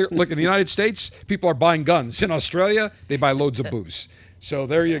everybody, look, in the United States, people are buying guns. In Australia, they buy loads of booze. So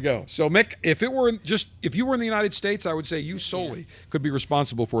there you go. So Mick, if you were in the United States, I would say you solely could be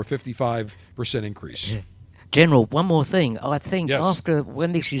responsible for a 55% increase. General, one more thing. I think after,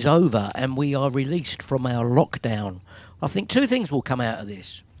 when this is over and we are released from our lockdown, I think 2 things will come out of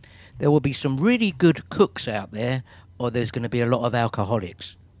this. There will be some really good cooks out there, or there's going to be a lot of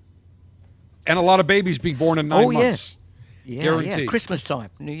alcoholics. And a lot of babies being born in 9 months. Guaranteed. Christmas time,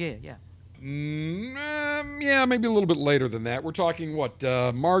 New Year, Maybe a little bit later than that. We're talking,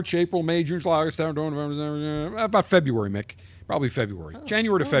 March, April, May, June, July, August, November, about February, Mick. Probably February.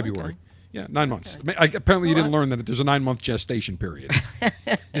 January to February. Okay. Yeah, 9 months. Apparently you didn't learn that there's a 9-month gestation period.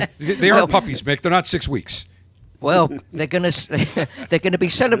 They aren't puppies, Mick. They're not 6 weeks. Well, they're going to be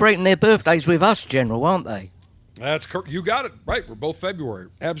celebrating their birthdays with us, General, aren't they? That's correct. You got it right. We're both February.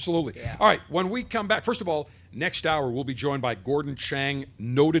 Absolutely. Yeah. All right. When we come back, first of all, next hour we'll be joined by Gordon Chang,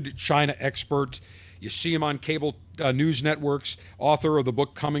 noted China expert. You see him on cable news networks, author of the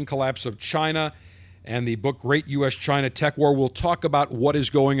book Coming Collapse of China. and the book Great U.S.-China Tech War. We'll talk about what is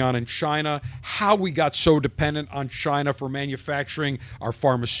going on in China, how we got so dependent on China for manufacturing our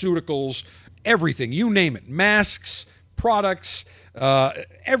pharmaceuticals, everything, you name it, masks, products,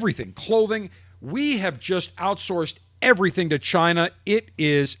 everything, clothing. We have just outsourced everything to China. It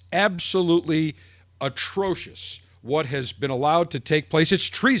is absolutely atrocious what has been allowed to take place. It's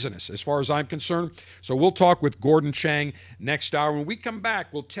treasonous as far as I'm concerned. So we'll talk with Gordon Chang next hour. When we come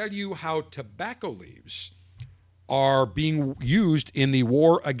back, we'll tell you how tobacco leaves are being used in the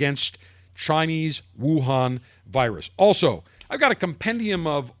war against Chinese Wuhan virus. Also, I've got a compendium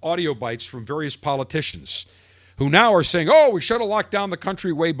of audio bites from various politicians who now are saying, oh, we should have locked down the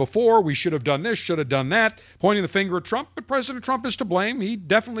country way before. We should have done this, should have done that, pointing the finger at Trump. But President Trump is to blame. He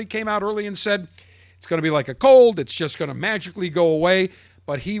definitely came out early and said, it's going to be like a cold. It's just going to magically go away.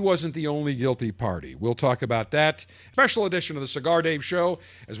 But he wasn't the only guilty party. We'll talk about that. Special edition of the Cigar Dave Show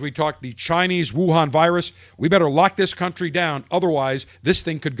as we talk the Chinese Wuhan virus. We better lock this country down. Otherwise, this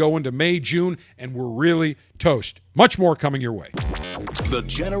thing could go into May, June, and we're really toast. Much more coming your way. The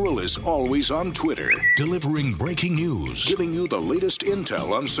General is always on Twitter, delivering breaking news, giving you the latest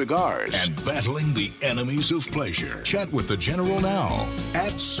intel on cigars, and battling the enemies of pleasure. Chat with the General now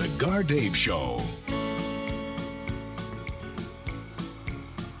at Cigar Dave Show.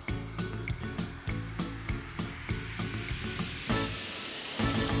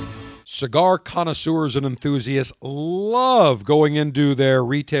 Cigar connoisseurs and enthusiasts love going into their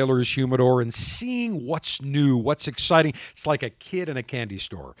retailer's humidor and seeing what's new, what's exciting. It's like a kid in a candy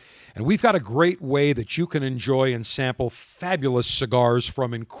store. And we've got a great way that you can enjoy and sample fabulous cigars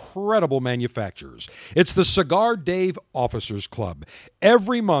from incredible manufacturers. It's the Cigar Dave Officers Club.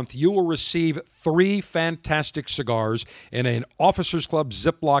 Every month you will receive 3 fantastic cigars in an Officers Club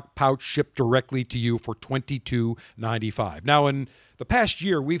Ziploc pouch shipped directly to you for $22.95. Now, in the past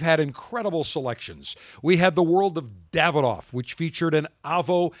year, we've had incredible selections. We had the World of Davidoff, which featured an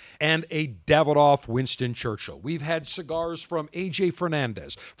Avo and a Davidoff Winston Churchill. We've had cigars from A.J.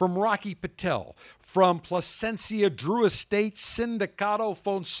 Fernandez, from Rocky Patel, from Plasencia, Drew Estate, Sindicato,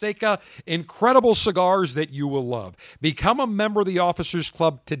 Fonseca. Incredible cigars that you will love. Become a member of the Officers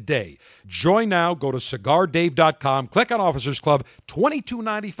Club today. Join now. Go to CigarDave.com. Click on Officers Club.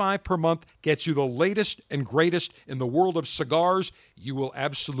 $22.95 per month gets you the latest and greatest in the world of cigars. You will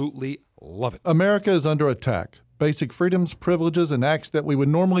absolutely love it. America is under attack. Basic freedoms, privileges, and acts that we would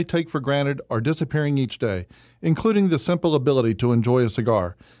normally take for granted are disappearing each day, including the simple ability to enjoy a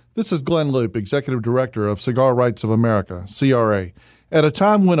cigar. This is Glenn Loop, Executive Director of Cigar Rights of America, CRA. At a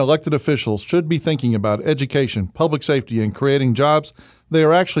time when elected officials should be thinking about education, public safety, and creating jobs, they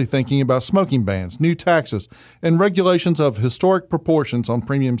are actually thinking about smoking bans, new taxes, and regulations of historic proportions on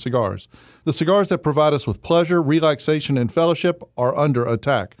premium cigars. The cigars that provide us with pleasure, relaxation, and fellowship are under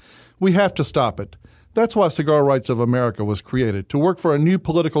attack. We have to stop it. That's why Cigar Rights of America was created, to work for a new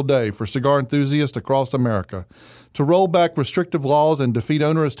political day for cigar enthusiasts across America, to roll back restrictive laws and defeat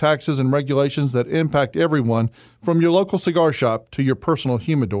onerous taxes and regulations that impact everyone from your local cigar shop to your personal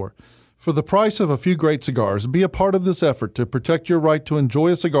humidor. For the price of a few great cigars, be a part of this effort to protect your right to enjoy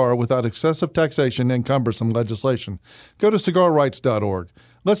a cigar without excessive taxation and cumbersome legislation. Go to cigarrights.org.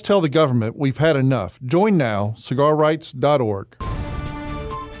 Let's tell the government we've had enough. Join now, cigarrights.org.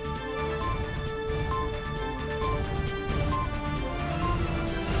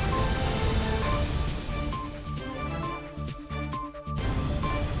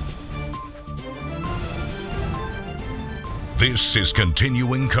 This is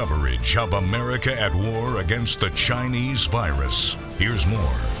continuing coverage of America at War against the Chinese virus. Here's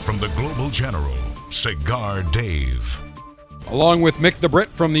more from the Global General, Cigar Dave. Along with Mick the Brit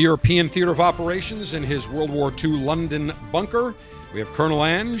from the European Theater of Operations in his World War II London bunker, we have Colonel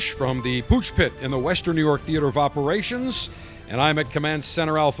Ange from the Pooch Pit in the Western New York Theater of Operations, and I'm at Command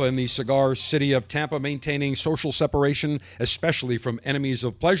Center Alpha in the cigar city of Tampa, maintaining social separation, especially from enemies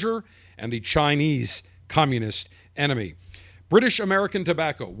of pleasure and the Chinese communist enemy. British American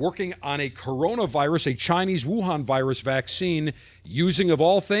Tobacco working on a coronavirus, a Chinese Wuhan virus vaccine using, of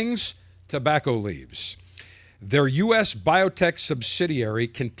all things, tobacco leaves. Their U.S. biotech subsidiary,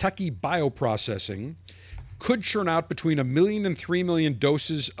 Kentucky Bioprocessing, could churn out between 1 million and 3 million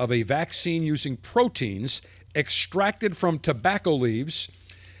doses of a vaccine using proteins extracted from tobacco leaves.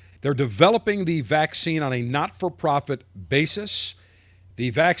 They're developing the vaccine on a not-for-profit basis. The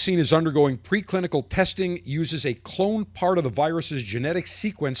vaccine is undergoing preclinical testing, uses a cloned part of the virus's genetic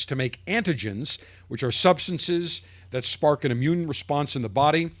sequence to make antigens, which are substances that spark an immune response in the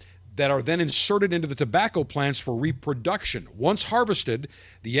body that are then inserted into the tobacco plants for reproduction. Once harvested,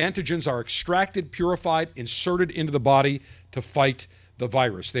 the antigens are extracted, purified, inserted into the body to fight the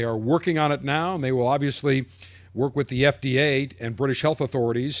virus. They are working on it now, and they will obviously work with the FDA and British health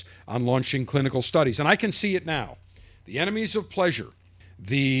authorities on launching clinical studies. And I can see it now. The enemies of pleasure,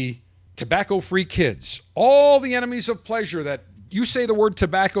 the tobacco-free kids, all the enemies of pleasure that you say the word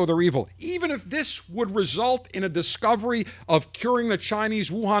tobacco, they're evil. Even if this would result in a discovery of curing the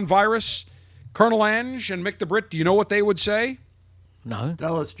Chinese Wuhan virus, Colonel Ange and Mick the Brit, do you know what they would say? No.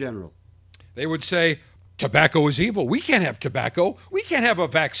 Tell us, General. They would say, tobacco is evil. We can't have tobacco. We can't have a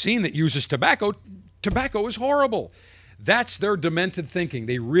vaccine that uses tobacco. Tobacco is horrible. That's their demented thinking.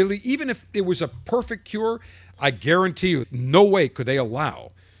 They really, even if it was a perfect cure, I guarantee you, no way could they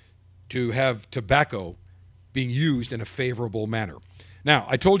allow to have tobacco being used in a favorable manner. Now,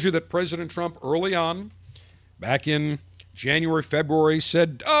 I told you that President Trump early on, back in January, February,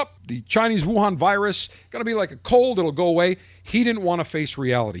 said, the Chinese Wuhan virus, going to be like a cold, it'll go away. He didn't want to face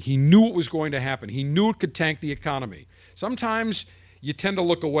reality. He knew it was going to happen. He knew it could tank the economy. Sometimes you tend to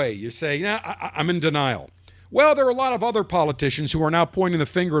look away. You say, I'm in denial. Well, there are a lot of other politicians who are now pointing the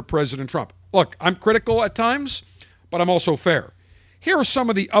finger at President Trump. Look, I'm critical at times, but I'm also fair. Here are some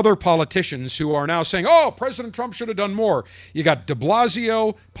of the other politicians who are now saying, President Trump should have done more. You got de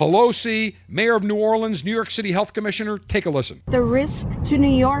Blasio, Pelosi, Mayor of New Orleans, New York City Health Commissioner. Take a listen. The risk to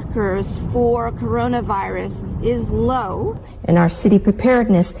New Yorkers for coronavirus is low. And our city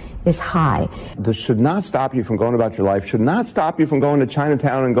preparedness is high. This should not stop you from going about your life, should not stop you from going to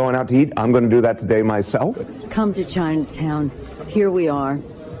Chinatown and going out to eat. I'm going to do that today myself. Come to Chinatown. Here we are.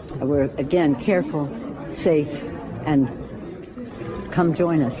 We're, again, careful, safe, and come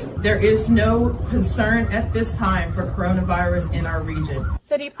join us. There is no concern at this time for coronavirus in our region.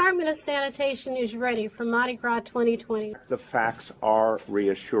 The Department of Sanitation is ready for Mardi Gras 2020. The facts are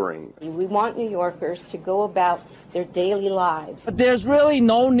reassuring. We want New Yorkers to go about their daily lives. There's really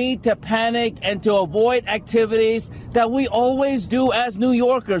no need to panic and to avoid activities that we always do as New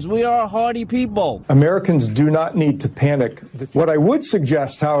Yorkers. We are a hardy people. Americans do not need to panic. What I would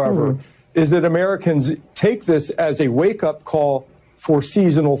suggest, however, is that Americans take this as a wake-up call for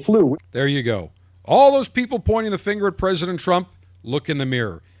seasonal flu. There you go. All those people pointing the finger at President Trump, look in the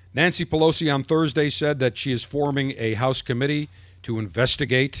mirror. Nancy Pelosi on Thursday said that she is forming a House committee to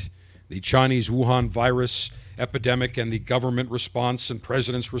investigate the Chinese Wuhan virus epidemic and the government response and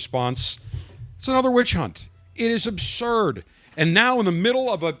president's response. It's another witch hunt. It is absurd. And now in the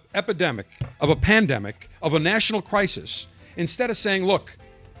middle of an epidemic, of a pandemic, of a national crisis, instead of saying, look,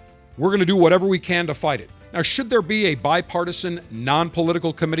 we're going to do whatever we can to fight it. Now, should there be a bipartisan,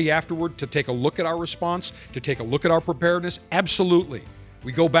 non-political committee afterward to take a look at our response, to take a look at our preparedness? Absolutely.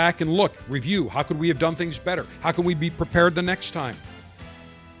 We go back and look, review. How could we have done things better? How can we be prepared the next time?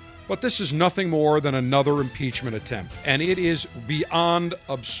 But this is nothing more than another impeachment attempt, and it is beyond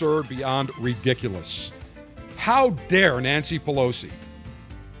absurd, beyond ridiculous. How dare Nancy Pelosi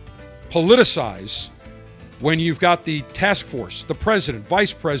politicize when you've got the task force, the president,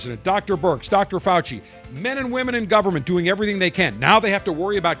 vice president, Dr. Birx, Dr. Fauci, men and women in government doing everything they can. Now they have to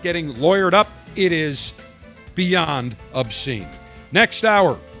worry about getting lawyered up. It is beyond obscene. Next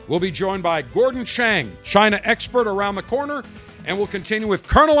hour, we'll be joined by Gordon Chang, China expert around the corner, and we'll continue with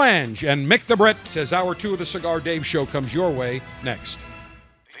Colonel Ange and Mick the Brit as Hour 2 of the Cigar Dave Show comes your way next.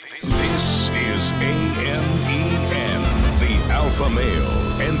 This is AMEN, the Alpha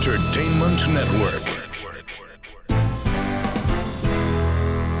Male Entertainment Network.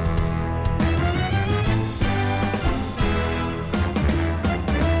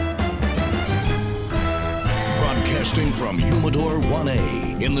 Broadcasting from Humidor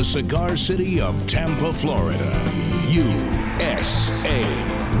 1A in the cigar city of Tampa, Florida, USA.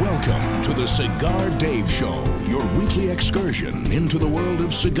 Welcome to the Cigar Dave Show, your weekly excursion into the world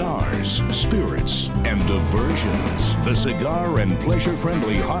of cigars, spirits, and diversions. The cigar and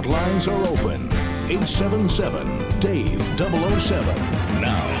pleasure-friendly hotlines are open. 877-DAVE-007.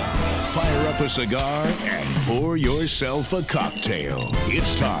 Now, fire up a cigar and pour yourself a cocktail.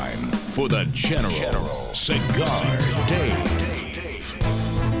 It's time for the General Cigar Dave.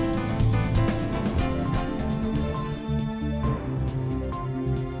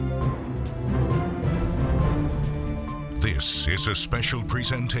 This is a special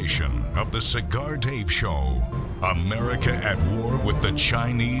presentation of the Cigar Dave Show. America at war with the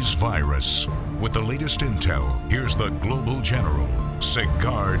Chinese virus. With the latest intel, here's the Global General,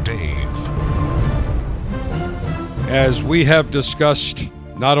 Cigar Dave. As we have discussed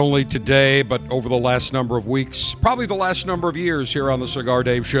not only today, but over the last number of weeks, probably the last number of years here on the Cigar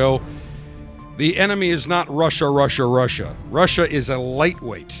Dave Show, the enemy is not Russia, Russia, Russia. Russia is a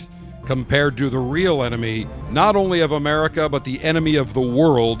lightweight compared to the real enemy, not only of America, but the enemy of the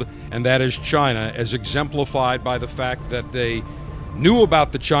world, and that is China, as exemplified by the fact that they knew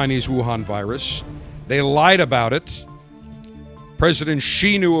about the Chinese Wuhan virus. They lied about it. President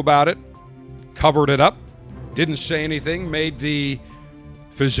Xi knew about it, covered it up, didn't say anything, made the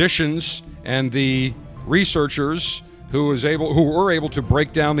physicians and the researchers who were able to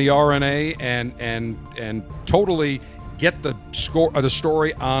break down the RNA and totally get the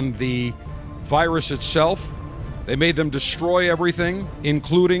story on the virus itself. They made them destroy everything,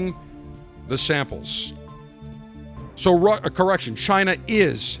 including the samples. So, correction, China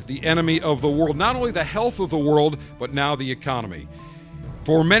is the enemy of the world, not only the health of the world, but now the economy.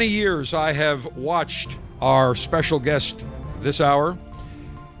 For many years, I have watched our special guest this hour.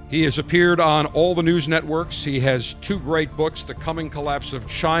 He has appeared on all the news networks. He has 2 great books, The Coming Collapse of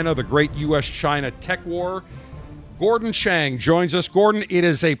China, The Great U.S.-China Tech War. Gordon Chang joins us. Gordon, it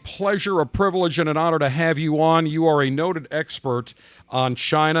is a pleasure, a privilege, and an honor to have you on. You are a noted expert on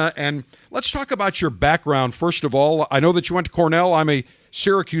China. And let's talk about your background, first of all. I know that you went to Cornell. I'm a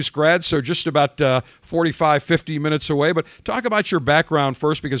Syracuse grad, so just about 45, 50 minutes away. But talk about your background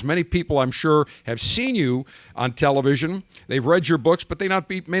first, because many people, I'm sure, have seen you on television. They've read your books, but they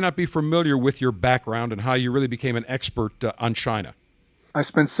may not be familiar with your background and how you really became an expert on China. I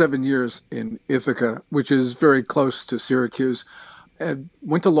spent 7 years in Ithaca, which is very close to Syracuse, and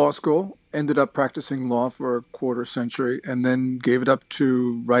went to law school, ended up practicing law for a quarter century, and then gave it up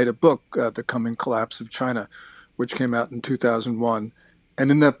to write a book, The Coming Collapse of China, which came out in 2001.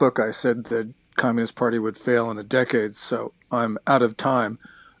 And in that book, I said the Communist Party would fail in a decade, so I'm out of time.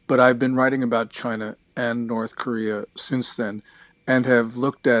 But I've been writing about China and North Korea since then, and have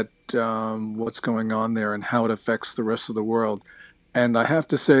looked at what's going on there and how it affects the rest of the world. And I have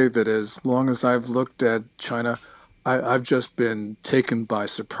to say that as long as I've looked at China, I've just been taken by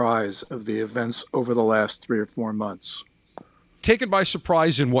surprise of the events over the last 3 or 4 months. Taken by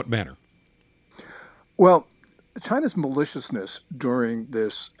surprise in what manner? Well, China's maliciousness during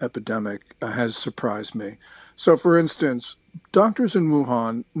this epidemic has surprised me. So, for instance, doctors in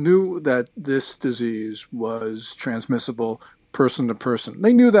Wuhan knew that this disease was transmissible person to person.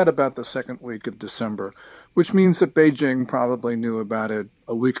 They knew that about the second week of December, which means that Beijing probably knew about it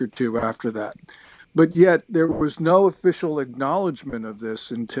a week or 2 after that. But yet there was no official acknowledgement of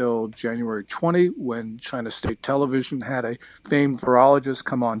this until January 20, when China State Television had a famed virologist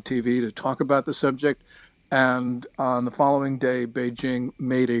come on TV to talk about the subject. And on the following day, Beijing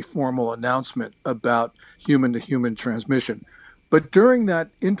made a formal announcement about human-to-human transmission. But during that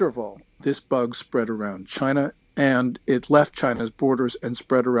interval, this bug spread around China, and it left China's borders and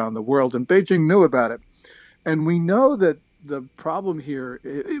spread around the world. And Beijing knew about it. And we know that the problem here,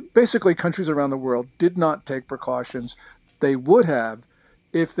 basically countries around the world did not take precautions they would have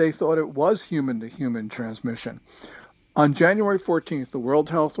if they thought it was human-to-human transmission. On January 14th, the World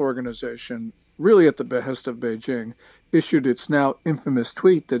Health Organization, really at the behest of Beijing, issued its now infamous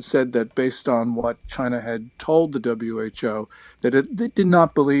tweet that said that based on what China had told the WHO, that it did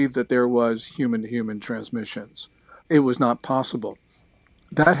not believe that there was human-to-human transmissions. It was not possible.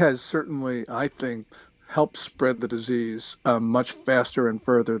 That has certainly, I think, helped spread the disease much faster and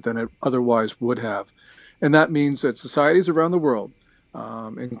further than it otherwise would have. And that means that societies around the world,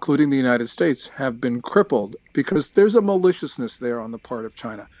 including the United States, have been crippled because there's a maliciousness there on the part of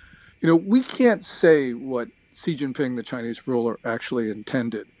China. You know, we can't say what Xi Jinping, the Chinese ruler, actually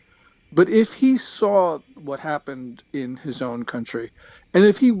intended. But if he saw what happened in his own country, and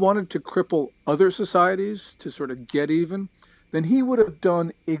if he wanted to cripple other societies to sort of get even, then he would have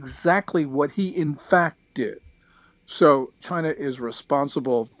done exactly what he in fact did. So China is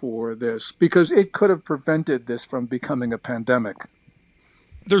responsible for this because it could have prevented this from becoming a pandemic.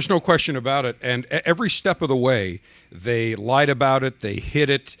 There's no question about it. And every step of the way, they lied about it, they hid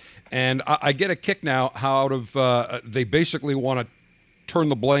it. And I get a kick now out of they basically want to turn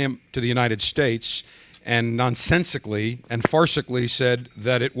the blame to the United States, and nonsensically and farcically said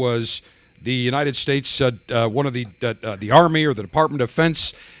that it was the United States, one of the Army or the Department of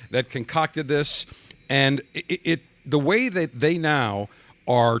Defense that concocted this. And the way that they now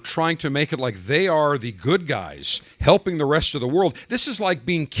are trying to make it like they are the good guys helping the rest of the world. This is like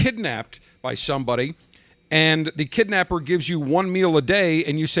being kidnapped by somebody, and the kidnapper gives you one meal a day,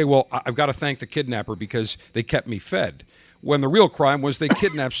 and you say, well, I've got to thank the kidnapper because they kept me fed, when the real crime was they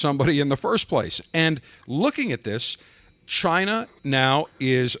kidnapped somebody in the first place. And looking at this, China now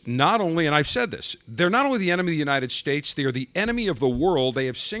is not only, and I've said this, they're not only the enemy of the United States, they are the enemy of the world. They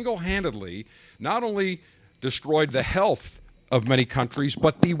have single-handedly not only destroyed the health of many countries,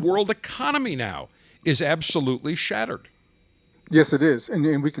 but the world economy now is absolutely shattered. Yes, it is.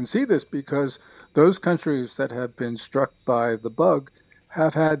 And we can see this because those countries that have been struck by the bug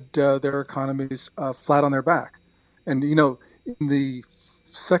have had their economies flat on their back. And, you know, in the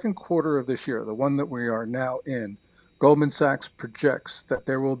second quarter of this year, the one that we are now in, Goldman Sachs projects that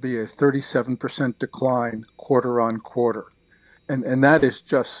there will be a 37% decline quarter on quarter. And that is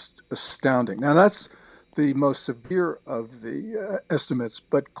just astounding. Now, that's the most severe of the estimates,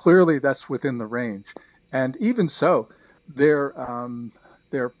 but clearly that's within the range. And even so, their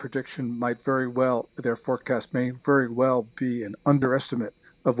prediction might very well, their forecast may very well be an underestimate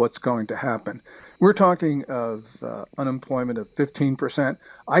of what's going to happen. We're talking of unemployment of 15%.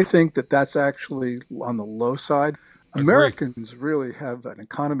 I think that that's actually on the low side. Americans really have an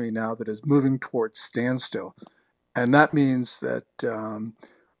economy now that is moving towards standstill. And that means that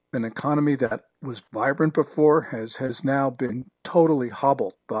an economy that was vibrant before has now been totally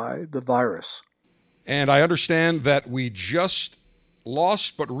hobbled by the virus. And I understand that we just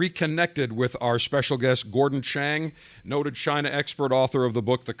lost but reconnected with our special guest, Gordon Chang, noted China expert, author of the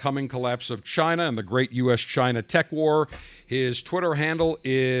book, The Coming Collapse of China and the Great U.S.-China Tech War. His Twitter handle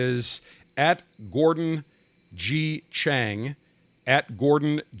is @GordonG.Chang,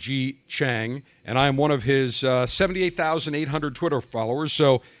 @GordonG.Chang, and I am one of his 78,800 Twitter followers.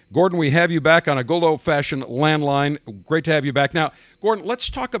 So, Gordon, we have you back on a good old-fashioned landline. Great to have you back. Now, Gordon, let's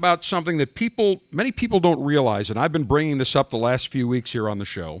talk about something that many people don't realize, and I've been bringing this up the last few weeks here on the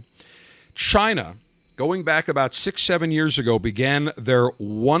show. China, going back about 6-7 years ago, began their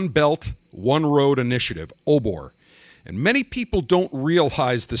One Belt, One Road initiative, OBOR. And many people don't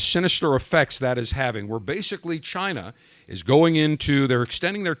realize the sinister effects that is having, where basically China is they're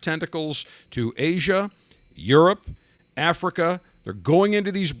extending their tentacles to Asia, Europe, Africa. They're going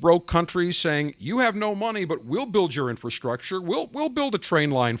into these broke countries saying, you have no money, but we'll build your infrastructure. We'll build a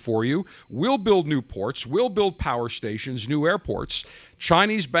train line for you. We'll build new ports. We'll build power stations, new airports.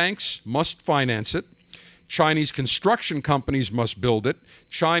 Chinese banks must finance it. Chinese construction companies must build it.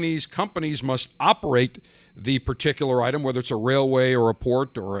 Chinese companies must operate the particular item, whether it's a railway or a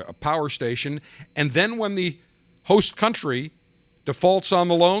port or a power station. And then when the host country defaults on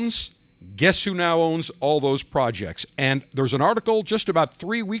the loans, guess who now owns all those projects? And there's an article just about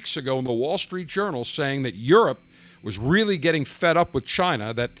 3 weeks ago in the Wall Street Journal saying that Europe was really getting fed up with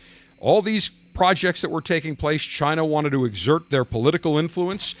China, that all these projects that were taking place, China wanted to exert their political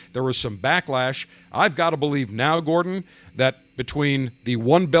influence. There was some backlash. I've got to believe now, Gordon, that between the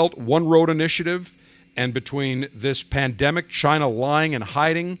One Belt, One Road initiative and between this pandemic, China lying and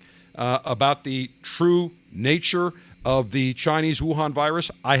hiding about the true nature of the Chinese Wuhan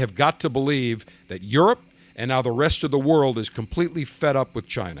virus, I have got to believe that Europe and now the rest of the world is completely fed up with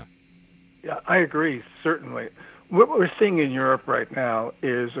China. Yeah, I agree, certainly. What we're seeing in Europe right now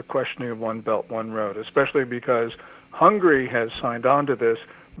is a questioning of One Belt, One Road, especially because Hungary has signed on to this,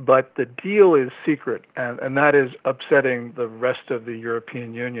 but the deal is secret, and that is upsetting the rest of the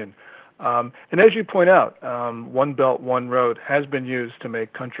European Union. And as you point out, One Belt, One Road has been used to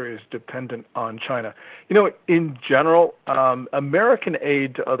make countries dependent on China. You know, in general, American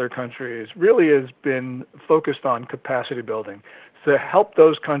aid to other countries really has been focused on capacity building to help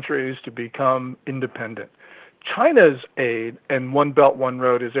those countries to become independent. China's aid, and One Belt, One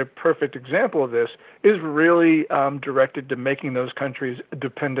Road is a perfect example of this, is really directed to making those countries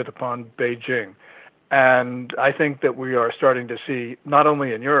dependent upon Beijing. And I think that we are starting to see, not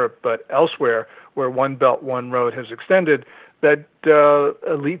only in Europe, but elsewhere, where One Belt, One Road has extended, that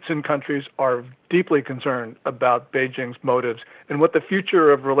elites in countries are deeply concerned about Beijing's motives and what the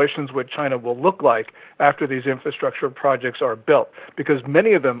future of relations with China will look like after these infrastructure projects are built, because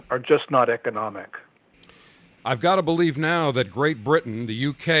many of them are just not economic. I've got to believe now that Great Britain, the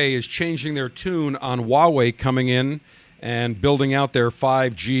UK, is changing their tune on Huawei coming in and building out their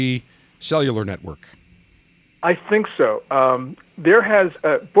 5G cellular network. I think so. There has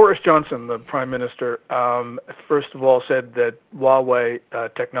Boris Johnson, the Prime Minister, first of all said that Huawei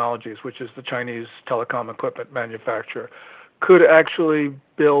Technologies, which is the Chinese telecom equipment manufacturer, could actually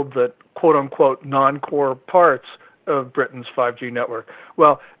build the quote-unquote non-core parts of Britain's 5G network.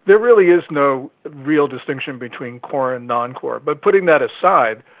 Well, there really is no real distinction between core and non-core. But putting that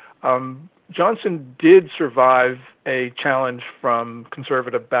aside, Johnson did survive a challenge from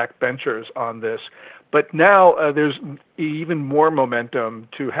conservative backbenchers on this. But now there's even more momentum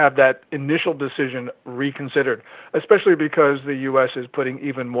to have that initial decision reconsidered, especially because the U.S. is putting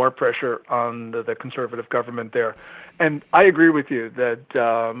even more pressure on the conservative government there. And I agree with you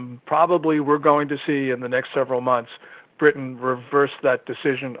that probably we're going to see in the next several months Britain reverse that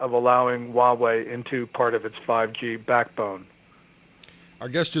decision of allowing Huawei into part of its 5G backbone. Our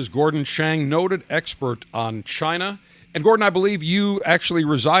guest is Gordon Chang, noted expert on China. And Gordon, I believe you actually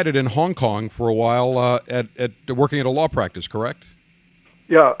resided in Hong Kong for a while at working at a law practice, correct?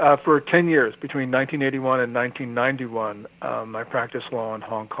 Yeah, for 10 years, between 1981 and 1991, I practiced law in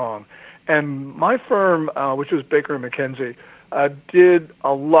Hong Kong. And my firm, which was Baker & McKenzie, did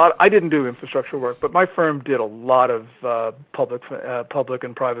a lot. I didn't do infrastructure work, but my firm did a lot of public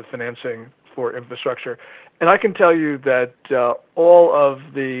and private financing for infrastructure. And I can tell you that all of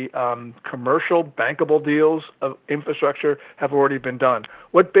the commercial bankable deals of infrastructure have already been done.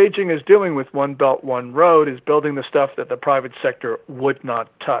 What Beijing is doing with One Belt, One Road is building the stuff that the private sector would not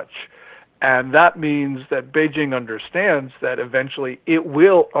touch. And that means that Beijing understands that eventually it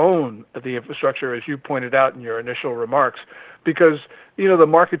will own the infrastructure, as you pointed out in your initial remarks, because the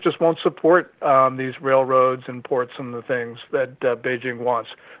market just won't support these railroads and ports and the things that Beijing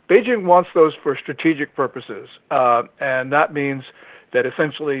wants. Beijing wants those for strategic purposes, and that means that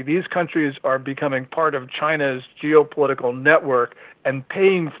essentially these countries are becoming part of China's geopolitical network and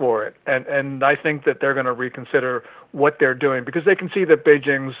paying for it. And I think that they're going to reconsider what they're doing because they can see that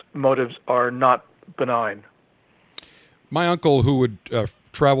Beijing's motives are not benign. My uncle, who would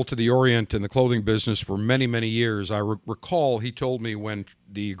travel to the Orient in the clothing business for many, many years, I recall he told me when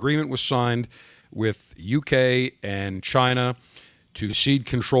the agreement was signed with UK and China to cede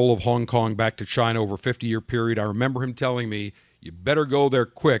control of Hong Kong back to China over a 50-year period, I remember him telling me, you better go there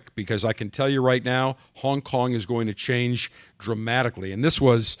quick because I can tell you right now, Hong Kong is going to change dramatically. And this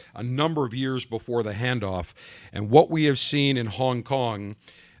was a number of years before the handoff. And what we have seen in Hong Kong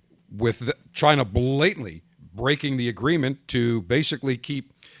with China blatantly breaking the agreement to basically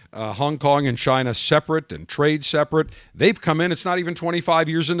keep Hong Kong and China separate and trade separate. They've come in, it's not even 25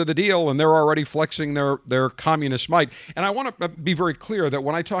 years into the deal, and they're already flexing their communist might. And I want to be very clear that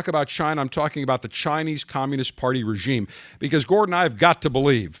when I talk about China, I'm talking about the Chinese Communist Party regime, because Gordon, I've got to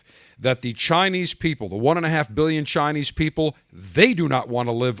believe that the Chinese people, the 1.5 billion Chinese people, they do not want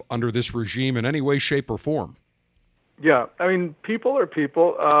to live under this regime in any way, shape, or form. Yeah, I mean, people are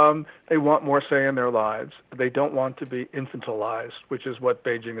people. They want more say in their lives. They don't want to be infantilized, which is what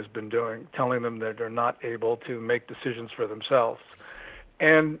Beijing has been doing, telling them that they're not able to make decisions for themselves.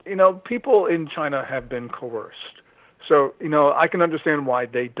 And, people in China have been coerced. So, I can understand why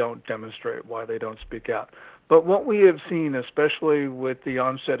they don't demonstrate, why they don't speak out. But what we have seen, especially with the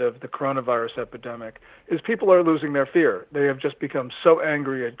onset of the coronavirus epidemic, is people are losing their fear. They have just become so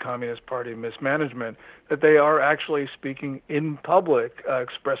angry at Communist Party mismanagement that they are actually speaking in public,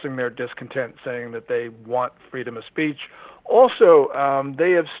 expressing their discontent, saying that they want freedom of speech. Also,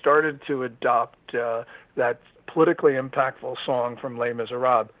 they have started to adopt that politically impactful song from Les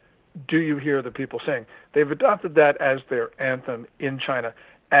Miserables, Do You Hear the People Sing? They've adopted that as their anthem in China.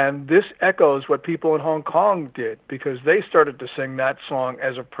 And this echoes what people in Hong Kong did because they started to sing that song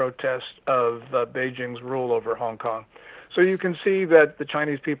as a protest of Beijing's rule over Hong Kong. So you can see that the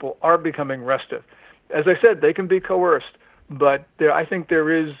Chinese people are becoming restive. As I said, they can be coerced, but I think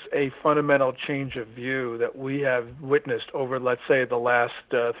there is a fundamental change of view that we have witnessed over, let's say, the last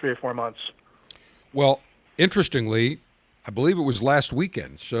 3 or 4 months. Well, interestingly, I believe it was last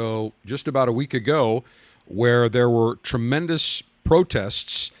weekend, so just about a week ago, where there were tremendous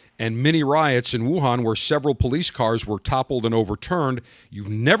protests and mini riots in Wuhan where several police cars were toppled and overturned. You've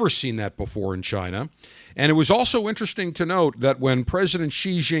never seen that before in China. And it was also interesting to note that when President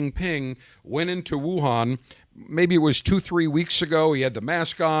Xi Jinping went into Wuhan, maybe it was 2-3 weeks ago, he had the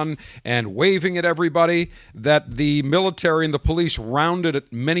mask on and waving at everybody, that the military and the police rounded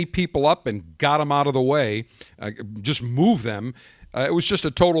many people up and got them out of the way, just moved them. It was just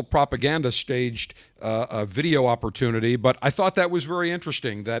a total propaganda staged video opportunity, but I thought that was very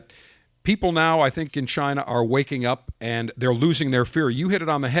interesting that people now, I think, in China are waking up and they're losing their fear. You hit it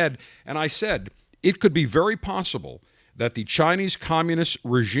on the head, and I said it could be very possible that the Chinese communist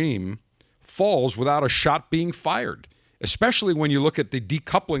regime falls without a shot being fired, especially when you look at the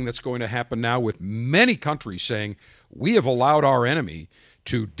decoupling that's going to happen now with many countries saying we have allowed our enemy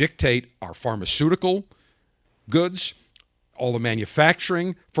to dictate our pharmaceutical goods, all the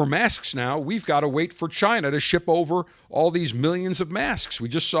manufacturing. For masks now, we've got to wait for China to ship over all these millions of masks. We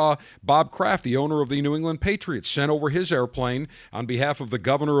just saw Bob Kraft, the owner of the New England Patriots, sent over his airplane on behalf of the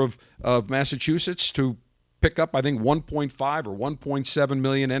governor of Massachusetts to pick up, I think, 1.5 or 1.7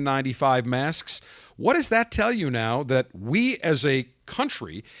 million N95 masks. What does that tell you now that we as a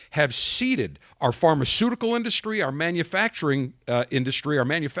country have ceded our pharmaceutical industry, our manufacturing industry, our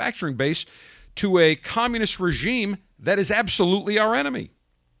manufacturing base to a communist regime that is absolutely our enemy?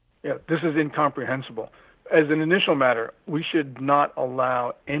 Yeah, this is incomprehensible. As an initial matter, we should not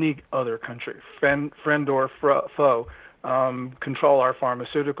allow any other country, friend or foe, control our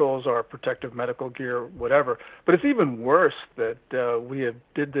pharmaceuticals, our protective medical gear, whatever. But it's even worse that we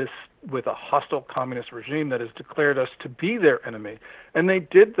did this with a hostile communist regime that has declared us to be their enemy. And they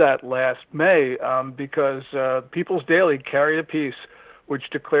did that last May because People's Daily carried a piece which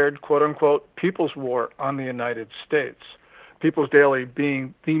declared, quote-unquote, People's War on the United States. People's Daily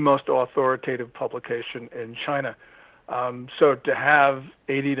being the most authoritative publication in China. So to have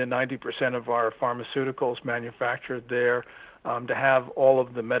 80 to 90% of our pharmaceuticals manufactured there, to have all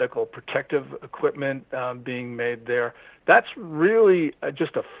of the medical protective equipment being made there, that's really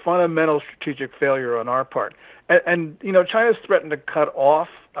just a fundamental strategic failure on our part. And China's threatened to cut off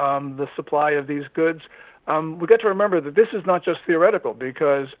the supply of these goods. We got to remember that this is not just theoretical,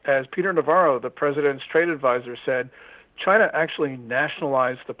 because as Peter Navarro, the president's trade advisor, said, China actually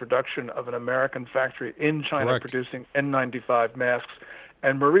nationalized the production of an American factory in China. Correct. Producing N95 masks.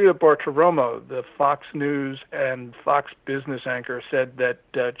 And Maria Bartiromo, the Fox News and Fox Business anchor, said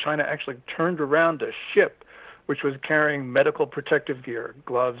that China actually turned around a ship which was carrying medical protective gear,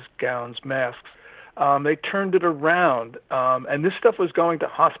 gloves, gowns, masks. They turned it around, and this stuff was going to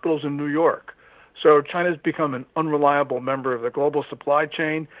hospitals in New York. So China's become an unreliable member of the global supply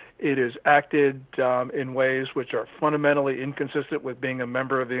chain. It has acted in ways which are fundamentally inconsistent with being a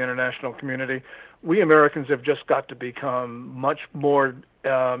member of the international community. We Americans have just got to become much more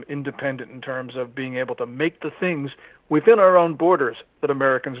independent in terms of being able to make the things within our own borders that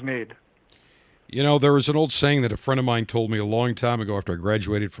Americans need. There was an old saying that a friend of mine told me a long time ago after I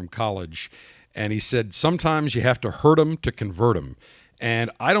graduated from college, and he said, sometimes you have to hurt them to convert them.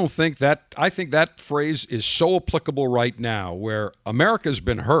 And I think that phrase is so applicable right now, where America's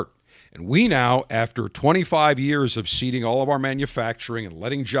been hurt. And we now, after 25 years of ceding all of our manufacturing and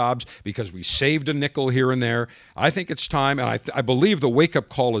letting jobs because we saved a nickel here and there, I think it's time, and I believe the wake-up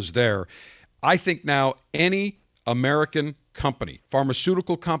call is there. I think now any American company,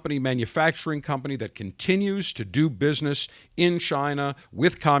 pharmaceutical company, manufacturing company that continues to do business in China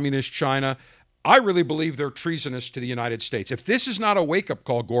with communist China, I really believe they're treasonous to the United States. If this is not a wake-up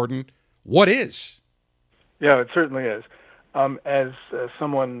call, Gordon, what is? Yeah, it certainly is. As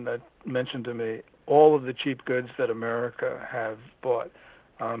someone mentioned to me, all of the cheap goods that America have bought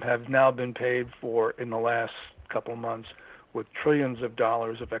have now been paid for in the last couple of months with trillions of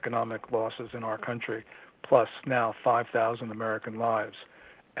dollars of economic losses in our country, plus now 5,000 American lives.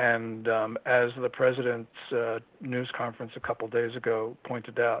 And as the president's news conference a couple days ago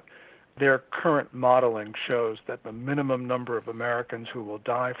pointed out, their current modeling shows that the minimum number of Americans who will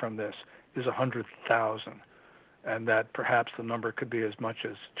die from this is 100,000, and that perhaps the number could be as much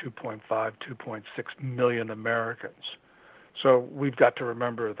as 2.5, 2.6 million Americans. So we've got to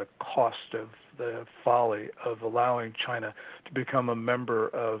remember the cost of the folly of allowing China to become a member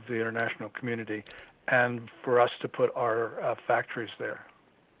of the international community and for us to put our factories there.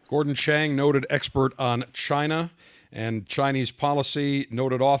 Gordon Chang, noted expert on China and Chinese policy,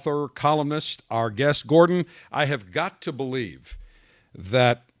 noted author, columnist, our guest. Gordon, I have got to believe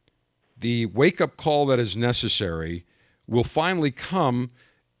that the wake-up call that is necessary will finally come,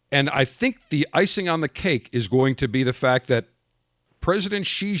 and I think the icing on the cake is going to be the fact that President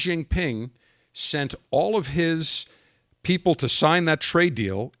Xi Jinping sent all of his people to sign that trade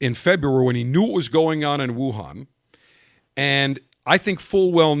deal in February when he knew what was going on in Wuhan, and I think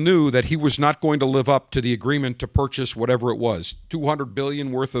full well knew that he was not going to live up to the agreement to purchase whatever it was, $200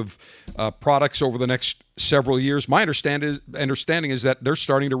 billion worth of products over the next several years. My understanding is that they're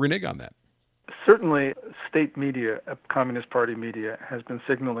starting to renege on that. Certainly, state media, Communist Party media, has been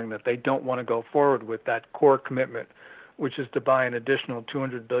signaling that they don't want to go forward with that core commitment, which is to buy an additional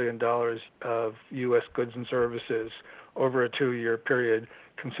 $200 billion of U.S. goods and services over a 2-year period,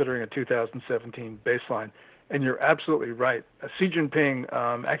 considering a 2017 baseline. And you're absolutely right. Xi Jinping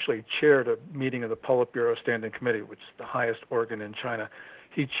actually chaired a meeting of the Politburo Standing Committee, which is the highest organ in China.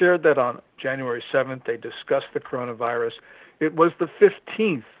 He chaired that on January 7th. They discussed the coronavirus. It was the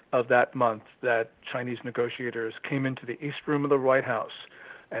 15th of that month that Chinese negotiators came into the East Room of the White House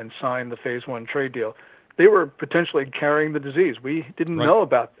and signed the Phase 1 trade deal. They were potentially carrying the disease. We didn't know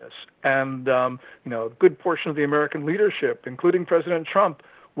about this. And, a good portion of the American leadership, including President Trump,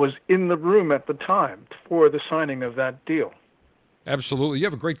 was in the room at the time for the signing of that deal. Absolutely. You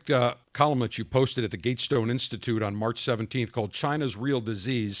have a great column that you posted at the Gatestone Institute on March 17th called China's Real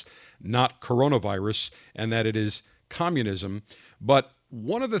Disease, Not Coronavirus, and that it is communism. But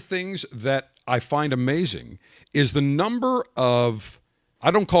one of the things that I find amazing is the number of,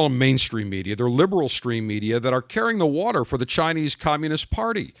 I don't call them mainstream media, they're liberal stream media that are carrying the water for the Chinese Communist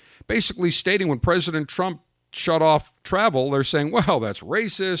Party, basically stating when President Trump shut off travel, they're saying, well, that's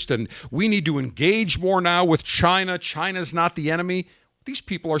racist, and we need to engage more now with China. China's not the enemy. These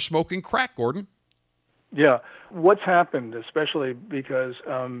people are smoking crack, Gordon. Yeah. What's happened, especially because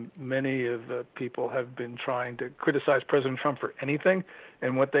many of the people have been trying to criticize President Trump for anything,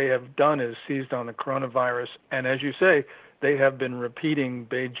 and what they have done is seized on the coronavirus, and as you say, they have been repeating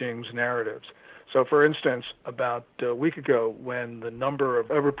Beijing's narratives. So, for instance, about a week ago, when the number of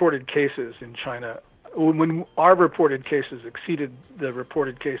reported cases in China, when our reported cases exceeded the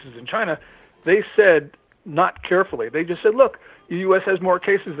reported cases in China, they said, not carefully, they just said, look, the U.S. has more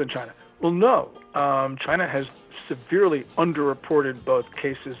cases than China. Well, no. China has severely underreported both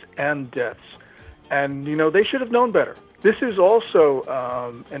cases and deaths. And, they should have known better. This is also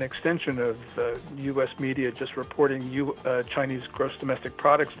an extension of U.S. media just reporting Chinese gross domestic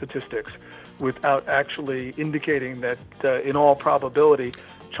product statistics without actually indicating that, in all probability,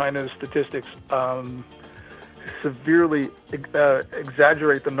 China's statistics severely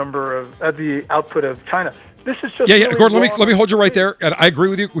exaggerate the number of the output of China. This is just really Gordon, wrong. let me hold you right there. And I agree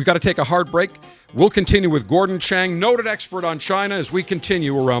with you. We've got to take a hard break. We'll continue with Gordon Chang, noted expert on China, as we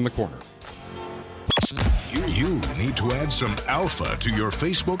continue Around the Corner. You need to add some alpha to your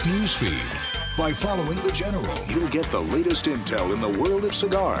Facebook newsfeed. By following The General, you'll get the latest intel in the world of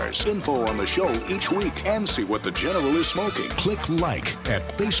cigars, info on the show each week, and see what The General is smoking. Click like at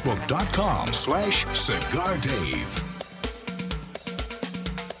facebook.com/CigarDave.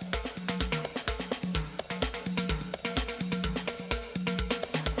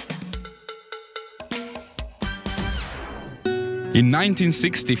 In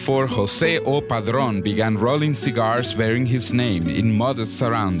 1964, Jose O. Padron began rolling cigars bearing his name in modest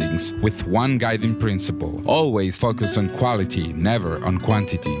surroundings with one guiding principle: always focus on quality, never on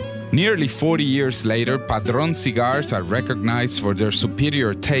quantity. Nearly 40 years later, Padron cigars are recognized for their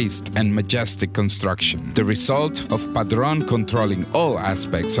superior taste and majestic construction, the result of Padron controlling all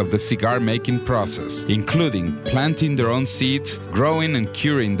aspects of the cigar-making process, including planting their own seeds, growing and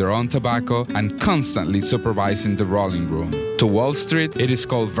curing their own tobacco, and constantly supervising the rolling room. To Wall Street, it is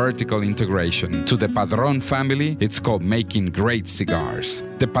called vertical integration. To the Padron family, it's called making great cigars.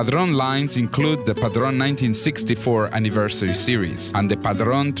 The Padron lines include the Padron 1964 Anniversary Series and the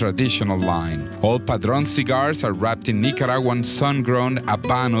Padron Traditional line. All Padron cigars are wrapped in Nicaraguan sun-grown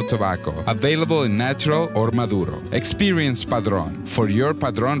Habano tobacco, available in natural or Maduro. Experience Padron. For your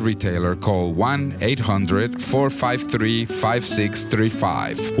Padron retailer, call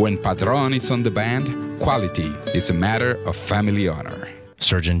 1-800-453-5635. When Padron is on the band, quality is a matter of family honor.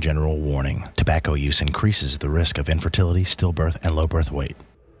 Surgeon General warning: tobacco use increases the risk of infertility, stillbirth, and low birth weight.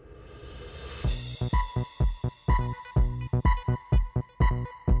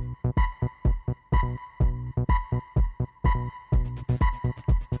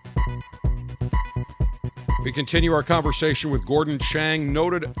 We continue our conversation with Gordon Chang,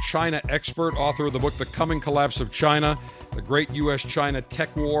 noted China expert, author of the book The Coming Collapse of China, The Great U.S.-China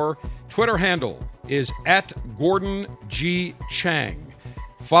Tech War. Twitter handle is @GordonG.Chang.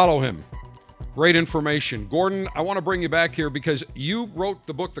 Follow him. Great information. Gordon, I want to bring you back here because you wrote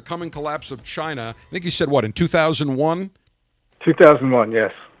the book The Coming Collapse of China. I think you said, in 2001? 2001,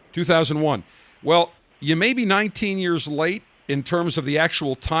 yes. 2001. Well, you may be 19 years late in terms of the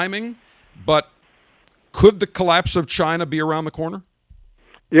actual timing, but could the collapse of China be around the corner?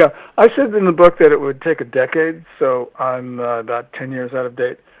 Yeah, I said in the book that it would take a decade, so I'm about 10 years out of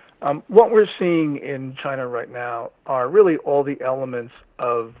date. What we're seeing in China right now are really all the elements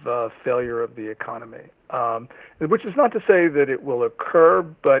of failure of the economy, which is not to say that it will occur,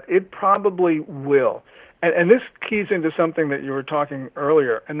 but it probably will. And this keys into something that you were talking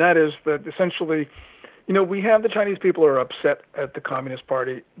earlier, and that is that essentially, we have the Chinese people who are upset at the Communist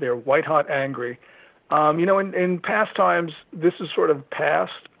Party. They're white-hot angry. In past times, this is sort of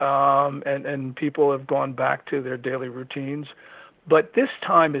past, and people have gone back to their daily routines. But this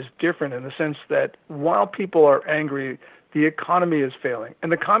time is different in the sense that while people are angry, the economy is failing.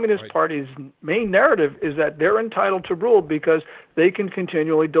 And the Communist Party's main narrative is that they're entitled to rule because they can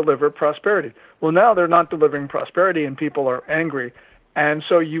continually deliver prosperity. Well, now they're not delivering prosperity and people are angry. And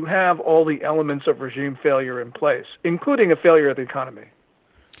so you have all the elements of regime failure in place, including a failure of the economy.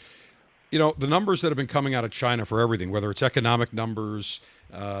 The numbers that have been coming out of China for everything, whether it's economic numbers,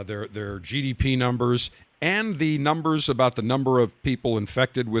 their GDP numbers, and the numbers about the number of people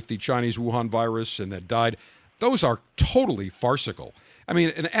infected with the Chinese Wuhan virus and that died, those are totally farcical. I mean,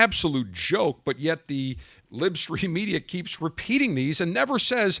 an absolute joke, but yet the libstream media keeps repeating these and never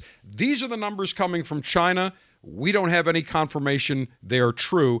says, these are the numbers coming from China. We don't have any confirmation they are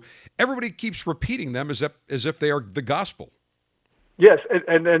true. Everybody keeps repeating them as if they are the gospel. Yes,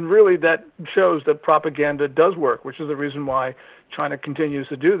 and really that shows that propaganda does work, which is the reason why China continues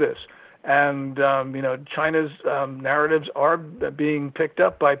to do this. And, China's narratives are being picked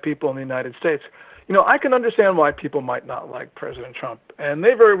up by people in the United States. I can understand why people might not like President Trump, and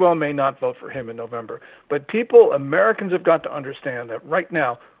they very well may not vote for him in November. But Americans have got to understand that right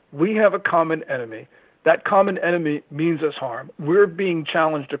now we have a common enemy. That common enemy means us harm. We're being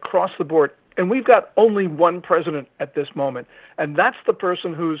challenged across the board. And we've got only one president at this moment, and that's the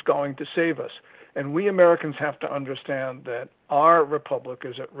person who's going to save us. And we Americans have to understand that our republic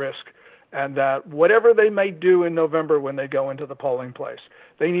is at risk, and that whatever they may do in November when they go into the polling place,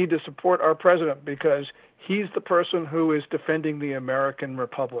 they need to support our president because he's the person who is defending the American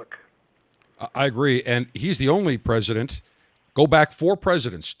republic. I agree, and he's the only president, go back 4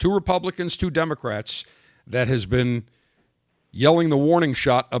 presidents, 2 Republicans, 2 Democrats, that has been screaming the warning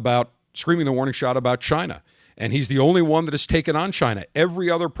shot about China. And he's the only one that has taken on China. Every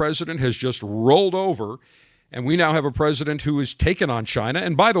other president has just rolled over, and we now have a president who has taken on China.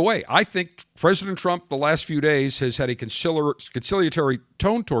 And by the way, I think President Trump the last few days has had a conciliatory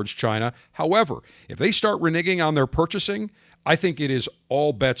tone towards China. However, if they start reneging on their purchasing, I think it is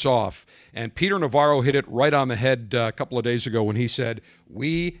all bets off. And Peter Navarro hit it right on the head a couple of days ago when he said,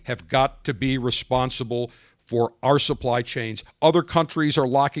 we have got to be responsible for our supply chains. Other countries are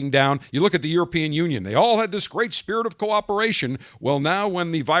locking down. You look at the European Union. They all had this great spirit of cooperation. Well, now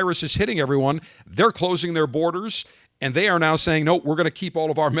when the virus is hitting everyone, they're closing their borders, and they are now saying, no, we're going to keep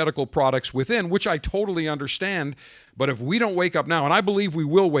all of our medical products within, which I totally understand. But if we don't wake up now, and I believe we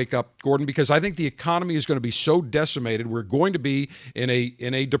will wake up, Gordon, because I think the economy is going to be so decimated. We're going to be in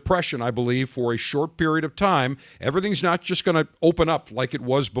a depression, I believe, for a short period of time. Everything's not just going to open up like it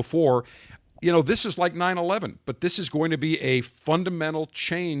was before. This is like 9/11, but this is going to be a fundamental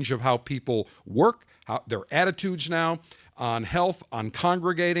change of how people work, how their attitudes now on health, on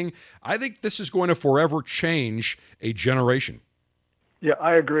congregating. I think this is going to forever change a generation. Yeah,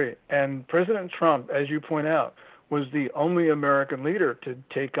 I agree. And President Trump, as you point out, was the only American leader to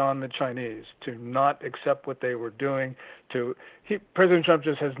take on the Chinese, to not accept what they were doing. President Trump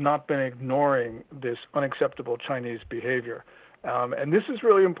just has not been ignoring this unacceptable Chinese behavior. And this is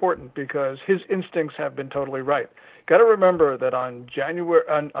really important because his instincts have been totally right. Got to remember that on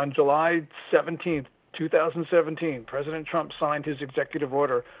July 17th, 2017, President Trump signed his executive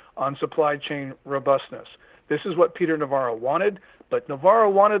order on supply chain robustness. This is what Peter Navarro wanted, but Navarro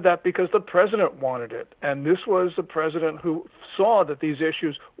wanted that because the president wanted it. And this was the president who saw that these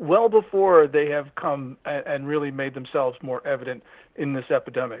issues well before they have come and really made themselves more evident in this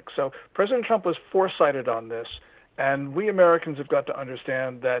epidemic. So President Trump was foresighted on this. And we Americans have got to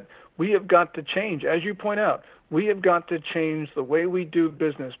understand that we have got to change. As you point out, we have got to change the way we do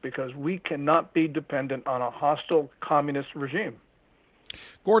business because we cannot be dependent on a hostile communist regime.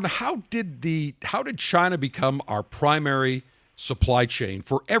 Gordon, how did China become our primary supply chain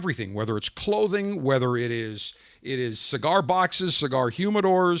for everything, whether it's clothing, whether it is cigar boxes, cigar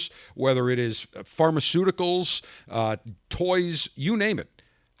humidors, whether it is pharmaceuticals, toys, you name it?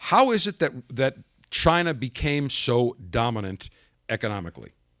 How is it that China became so dominant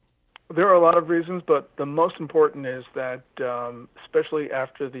economically? There are a lot of reasons, but the most important is that, especially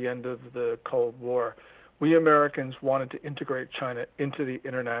after the end of the Cold War, we Americans wanted to integrate China into the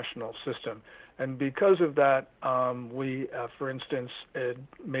international system. And because of that, we, for instance,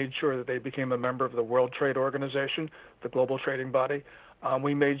 made sure that they became a member of the World Trade Organization, the global trading body.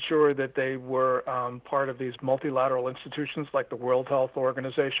 We made sure that they were part of these multilateral institutions like the World Health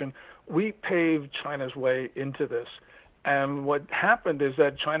Organization. We paved China's way into this. And what happened is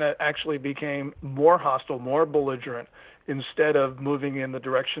that China actually became more hostile, more belligerent, instead of moving in the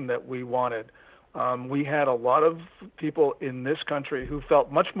direction that we wanted. We had a lot of people in this country who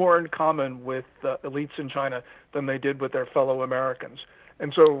felt much more in common with the elites in China than they did with their fellow Americans.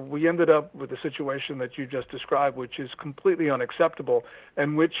 And so we ended up with the situation that you just described, which is completely unacceptable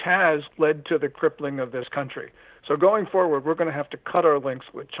and which has led to the crippling of this country. So going forward, we're going to have to cut our links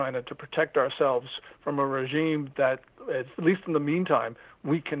with China to protect ourselves from a regime that, at least in the meantime,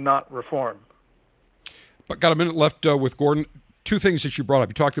 we cannot reform. But got a minute left with Gordon. 2 things that you brought up.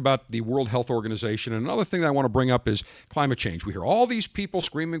 You talked about the World Health Organization. And another thing that I want to bring up is climate change. We hear all these people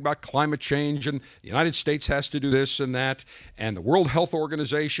screaming about climate change and the United States has to do this and that. And the World Health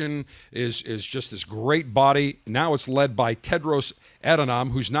Organization is just this great body. Now it's led by Tedros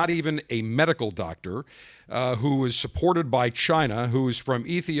Adhanom, who's not even a medical doctor, who is supported by China, who is from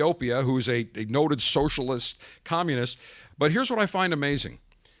Ethiopia, who is a noted socialist communist. But here's what I find amazing.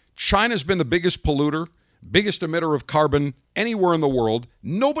 China's been the biggest polluter, biggest emitter of carbon anywhere in the world.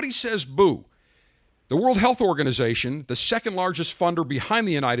 Nobody says boo. The World Health Organization, the second largest funder behind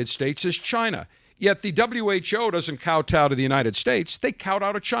the United States, is China. Yet the WHO doesn't kowtow to the United States. They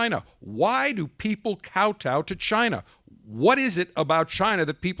kowtow to China. Why do people kowtow to China? What is it about China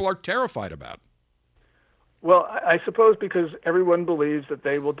that people are terrified about? Well, I suppose because everyone believes that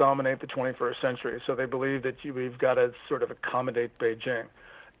they will dominate the 21st century. So they believe that we've got to sort of accommodate Beijing.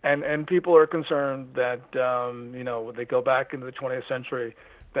 And people are concerned that, when they go back into the 20th century,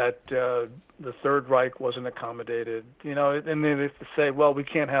 that the Third Reich wasn't accommodated, and they say, well, we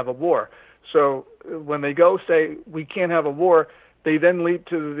can't have a war. So when they go say we can't have a war, they then leap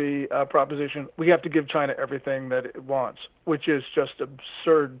to the proposition we have to give China everything that it wants, which is just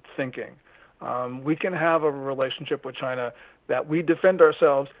absurd thinking. We can have a relationship with China that we defend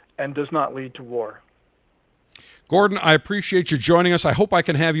ourselves and does not lead to war. Gordon, I appreciate you joining us. I hope I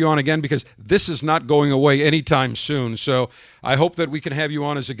can have you on again because this is not going away anytime soon. So I hope that we can have you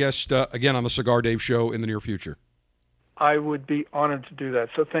on as a guest again on the Cigar Dave Show in the near future. I would be honored to do that.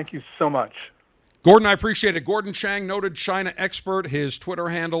 So thank you so much. Gordon, I appreciate it. Gordon Chang, noted China expert. His Twitter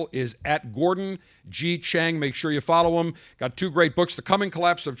handle is @GordonG.Chang. Make sure you follow him. Got 2 great books, The Coming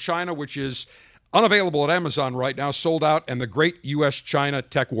Collapse of China, which is unavailable at Amazon right now, sold out, and The Great U.S.-China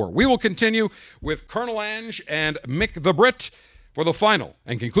Tech War. We will continue with Colonel Ange and Mick the Brit for the final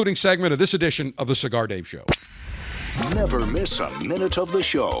and concluding segment of this edition of the Cigar Dave Show. Never miss a minute of the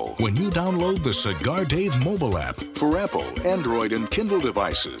show when you download the Cigar Dave mobile app for Apple, Android, and Kindle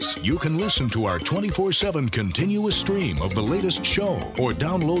devices. You can listen to our 24/7 continuous stream of the latest show or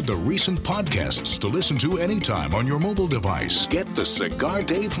download the recent podcasts to listen to anytime on your mobile device. Get the Cigar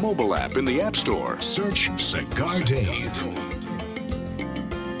Dave mobile app in the App Store. Search Cigar Dave.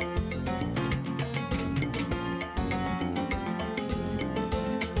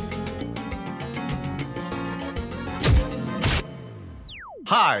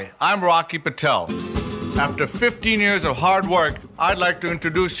 Hi, I'm Rocky Patel. After 15 years of hard work, I'd like to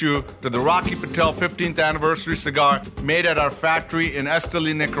introduce you to the Rocky Patel 15th Anniversary cigar made at our factory in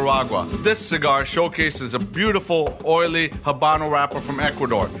Esteli, Nicaragua. This cigar showcases a beautiful, oily Habano wrapper from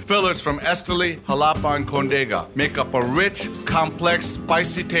Ecuador. Fillers from Esteli, Jalapa, and Condega make up a rich, complex,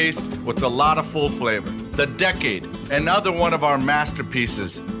 spicy taste with a lot of full flavor. The Decade, another one of our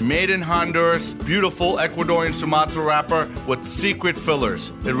masterpieces. Made in Honduras, beautiful Ecuadorian Sumatra wrapper with secret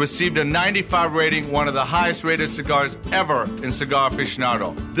fillers. It received a 95 rating, one of the highest rated cigars ever in Cigar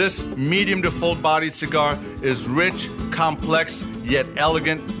Aficionado. This medium to full-bodied cigar is rich, complex, yet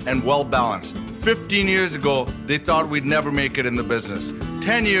elegant and well-balanced. 15 years ago, they thought we'd never make it in the business.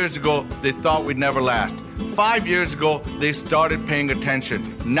 10 years ago, they thought we'd never last. 5 years ago, they started paying attention.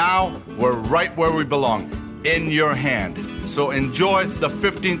 Now, we're right where we belong, in your hand. So enjoy the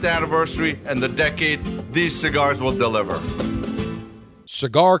 15th anniversary and the decade these cigars will deliver.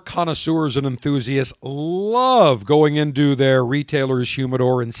 Cigar connoisseurs and enthusiasts love going into their retailer's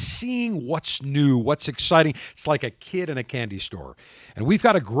humidor and seeing what's new, what's exciting. It's like a kid in a candy store. And we've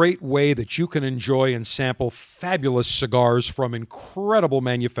got a great way that you can enjoy and sample fabulous cigars from incredible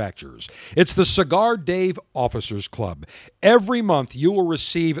manufacturers. It's the Cigar Dave Officers Club. Every month, you will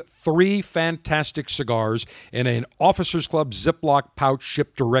receive 3 fantastic cigars in an Officers Club Ziploc pouch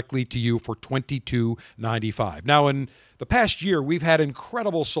shipped directly to you for $22.95. Now, in the past year, we've had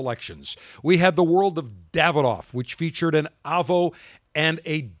incredible selections. We had the World of Davidoff, which featured an Avo and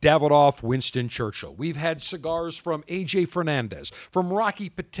a Davidoff Winston Churchill. We've had cigars from A.J. Fernandez, from Rocky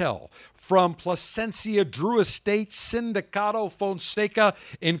Patel, from Plasencia, Drew Estate, Sindicato, Fonseca.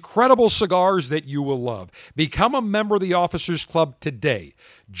 Incredible cigars that you will love. Become a member of the Officers Club today.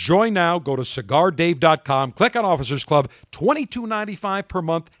 Join now. Go to CigarDave.com. Click on Officers Club. $22.95 per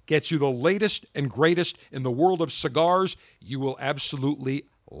month gets you the latest and greatest in the world of cigars. You will absolutely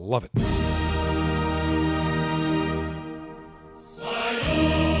love it.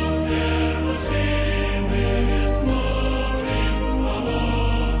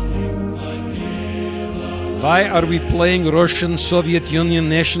 Why are we playing Russian Soviet Union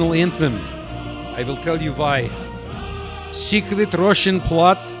national anthem? I will tell you why. Secret Russian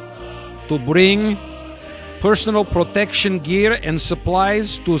plot to bring personal protection gear and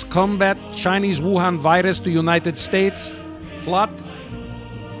supplies to combat Chinese Wuhan virus to United States. Plot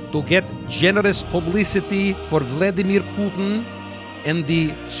to get generous publicity for Vladimir Putin and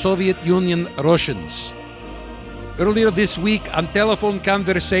the Soviet Union Russians. Earlier this week, on telephone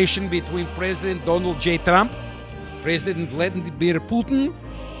conversation between President Donald J. Trump, President Vladimir Putin,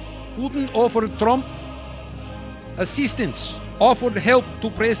 Putin offered Trump assistance, offered help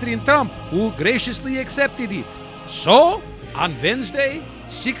to President Trump, who graciously accepted it. So, on Wednesday,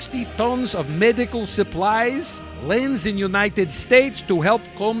 60 tons of medical supplies lands in United States to help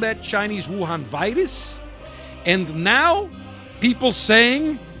combat Chinese Wuhan virus. And now people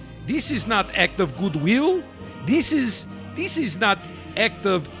saying this is not act of goodwill. This is not act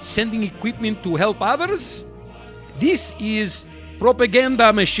of sending equipment to help others. This is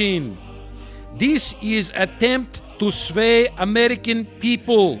propaganda machine. This is attempt to sway American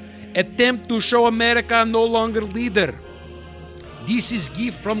people. Attempt to show America no longer leader. This is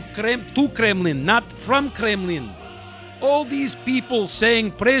gift from to Kremlin, not from Kremlin. All these people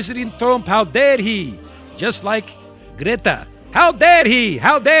saying President Trump, how dare he? Just like Greta. How dare he?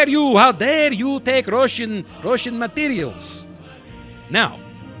 How dare you? How dare you take Russian materials? Now,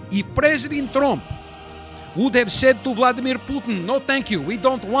 if President Trump would have said to Vladimir Putin, no thank you, we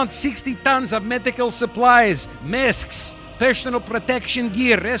don't want 60 tons of medical supplies, masks, personal protection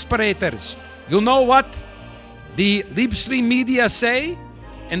gear, respirators. You know what the Libstream media say?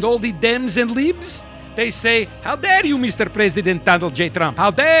 And all the Dems and Libs? They say, how dare you, Mr. President Donald J. Trump?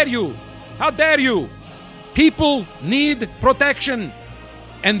 How dare you? How dare you? People need protection.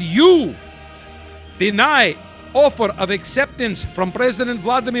 And you deny offer of acceptance from President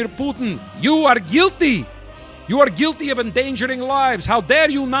Vladimir Putin. You are guilty. You are guilty of endangering lives. How dare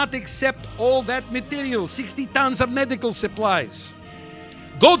you not accept all that material, 60 tons of medical supplies?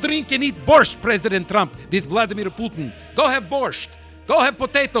 Go drink and eat borscht, President Trump, with Vladimir Putin. Go have borscht. Go have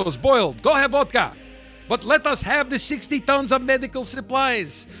potatoes boiled. Go have vodka. But let us have the 60 tons of medical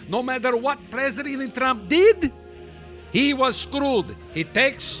supplies. No matter what President Trump did, he was screwed. He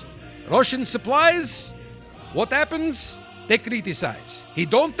takes Russian supplies. What happens? They criticize. He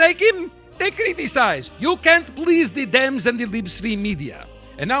don't take him. They criticize. You can't please the Dems and the Libstream media.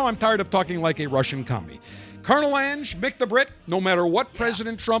 And now I'm tired of talking like a Russian commie. Colonel Ange, Mick the Brit, no matter what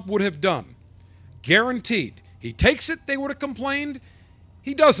President Trump would have done, guaranteed. He takes it, they would have complained.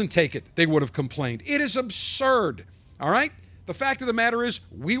 He doesn't take it, they would have complained. It is absurd, all right? The fact of the matter is,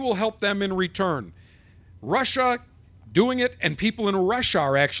 we will help them in return. Russia doing it, and people in Russia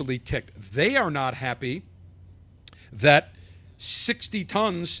are actually ticked. They are not happy that 60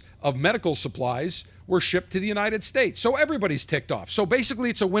 tons of medical supplies were shipped to the United States. So everybody's ticked off. So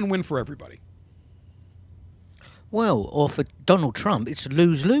basically, it's a win-win for everybody. Well, or for Donald Trump, it's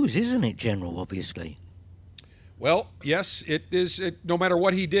lose-lose, isn't it, General, obviously? Well, yes, it is. No matter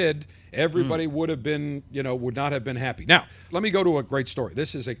what he did, everybody would have been, would not have been happy. Now, let me go to a great story.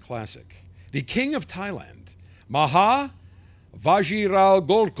 This is a classic. The King of Thailand, Maha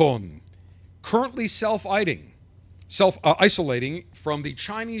Vajiralongkorn, currently self-isolating from the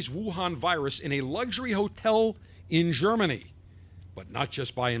Chinese Wuhan virus in a luxury hotel in Germany, but not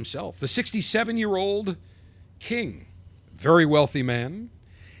just by himself. The 67-year-old king, very wealthy man,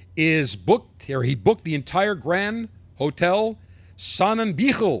 he booked the entire Grand Hotel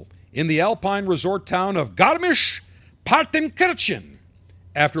Sonnenbichel in the Alpine resort town of Garmisch-Partenkirchen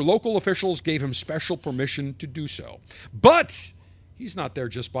after local officials gave him special permission to do so. But he's not there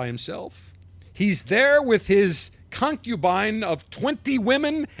just by himself. He's there with his concubine of 20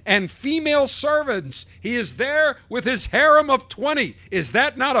 women and female servants. He is there with his harem of 20. Is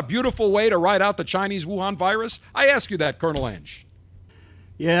that not a beautiful way to ride out the Chinese Wuhan virus? I ask you that, Colonel Ange.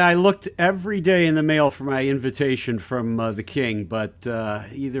 Yeah, I looked every day in the mail for my invitation from the king, but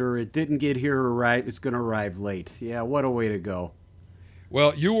either it didn't get here or it's going to arrive late. Yeah, what a way to go.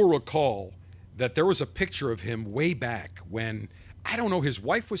 Well, you will recall that there was a picture of him way back when, I don't know, his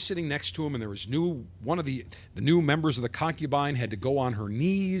wife was sitting next to him, and there was one of the new members of the concubine had to go on her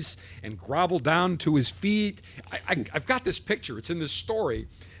knees and grovel down to his feet. I've got this picture. It's in this story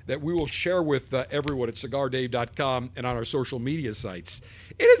that we will share with everyone at CigarDave.com and on our social media sites.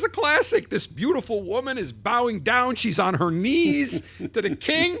 It is a classic. This beautiful woman is bowing down. She's on her knees to the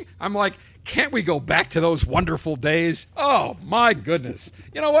king. I'm like, can't we go back to those wonderful days? Oh, my goodness.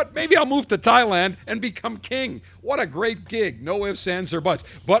 You know what? Maybe I'll move to Thailand and become king. What a great gig. No ifs, ands, or buts.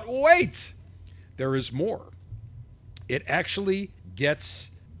 But wait, there is more. It actually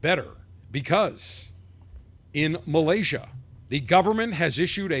gets better because in Malaysia, the government has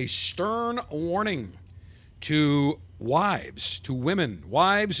issued a stern warning to wives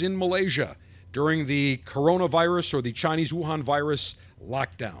in Malaysia during the coronavirus or the Chinese Wuhan virus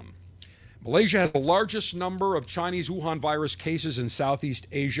lockdown. Malaysia has the largest number of Chinese Wuhan virus cases in Southeast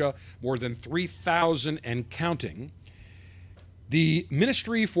Asia, more than 3,000 and counting. The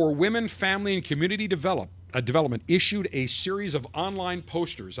Ministry for Women, Family, and Community Development issued a series of online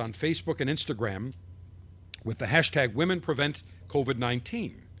posters on Facebook and Instagram with the hashtag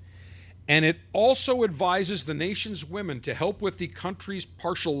 #WomenPreventCovid-19. And it also advises the nation's women to help with the country's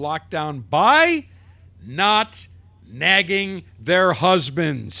partial lockdown by not nagging their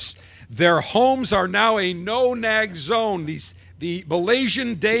husbands. Their homes are now a no-nag zone. The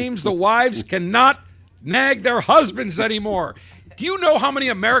Malaysian dames, the wives, cannot nag their husbands anymore. Do you know how many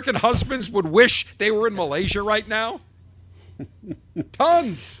American husbands would wish they were in Malaysia right now?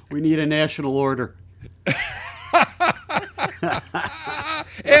 Tons. We need a national order.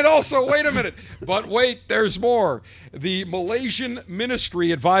 And also, wait a minute. But wait, there's more. The Malaysian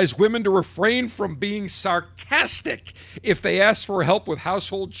ministry advised women to refrain from being sarcastic if they ask for help with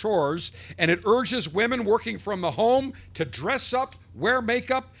household chores, and it urges women working from the home to dress up, wear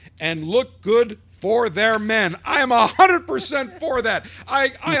makeup, and look good for their men. I am 100% for that.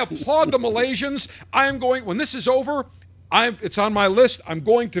 I applaud the Malaysians. I am going, when this is over, it's on my list. I'm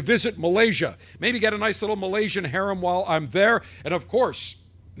going to visit Malaysia. Maybe get a nice little Malaysian harem while I'm there. And of course,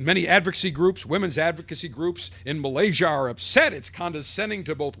 many advocacy groups, women's advocacy groups in Malaysia are upset. It's condescending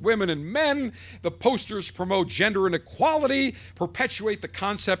to both women and men. The posters promote gender inequality, perpetuate the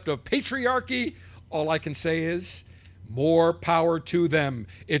concept of patriarchy. All I can say is, more power to them.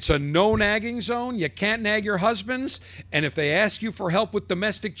 It's a no-nagging zone. You can't nag your husbands. And if they ask you for help with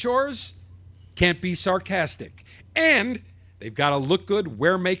domestic chores, can't be sarcastic. And they've got to look good,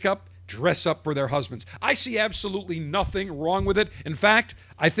 wear makeup, dress up for their husbands. I see absolutely nothing wrong with it. In fact,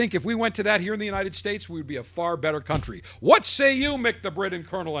 I think if we went to that here in the United States, we would be a far better country. What say you, Mick the Brit and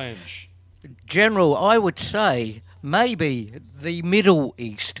Colonel Ange? General, I would say maybe the Middle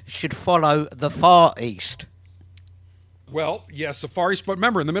East should follow the Far East. Well, yes, the Far East. But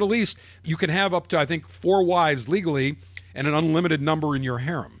remember, in the Middle East, you can have up to, I think, 4 wives legally and an unlimited number in your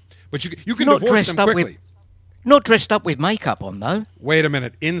harem. But you can divorce them quickly. Not dressed up with makeup on, though. Wait a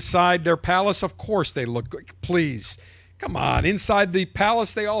minute. Inside their palace, of course they look good. Please. Come on. Inside the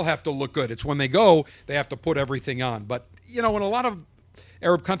palace, they all have to look good. It's when they go, they have to put everything on. But, you know, in a lot of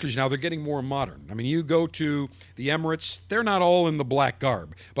Arab countries now, they're getting more modern. I mean, you go to the Emirates, they're not all in the black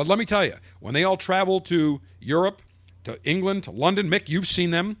garb. But let me tell you, when they all travel to Europe, to England, to London, Mick, you've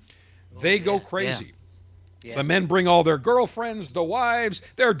seen them, they go crazy. Yeah. The men bring all their girlfriends, the wives,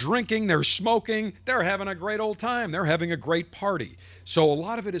 they're drinking, they're smoking, they're having a great old time, they're having a great party. So a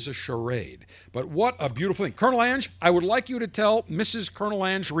lot of it is a charade. But what a beautiful thing. Colonel Ange, I would like you to tell Mrs. Colonel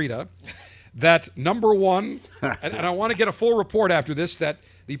Ange Rita that, number one, and I want to get a full report after this, that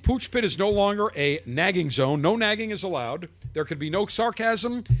the Pooch Pit is no longer a nagging zone. No nagging is allowed. There can be no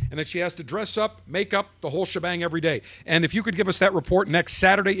sarcasm, and that she has to dress up, make up, the whole shebang every day. And if you could give us that report next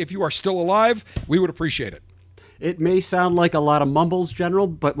Saturday, if you are still alive, we would appreciate it. It may sound like a lot of mumbles, General,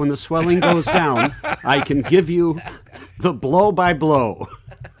 but when the swelling goes down, I can give you the blow-by-blow.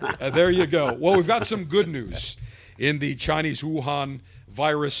 There you go. Well, we've got some good news in the Chinese Wuhan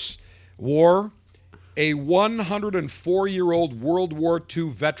virus war. A 104-year-old World War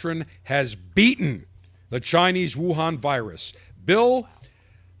II veteran has beaten the Chinese Wuhan virus. Bill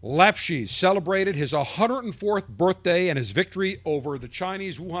Lapshys celebrated his 104th birthday and his victory over the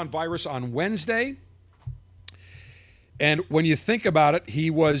Chinese Wuhan virus on Wednesday. And when you think about it,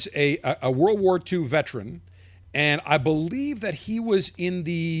 he was a World War II veteran, and I believe that he was in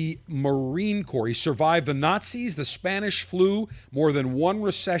the Marine Corps. He survived the Nazis, the Spanish flu, more than one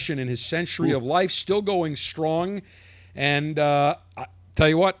recession in his century of life, still going strong. And I tell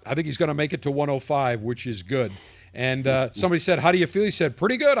you what, I think he's going to make it to 105, which is good. And somebody said, how do you feel? He said,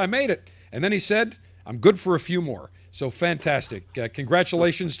 pretty good, I made it. And then he said, I'm good for a few more. So fantastic.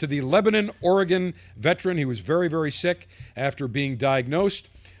 Congratulations to the Lebanon, Oregon veteran. He was very, very sick after being diagnosed.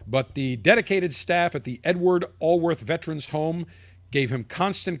 But the dedicated staff at the Edward Allworth Veterans Home gave him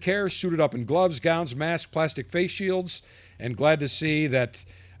constant care, suited up in gloves, gowns, masks, plastic face shields. And glad to see that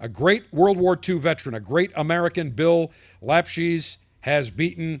a great World War II veteran, a great American, Bill Lapshys, has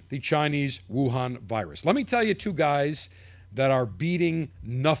beaten the Chinese Wuhan virus. Let me tell you 2 guys that are beating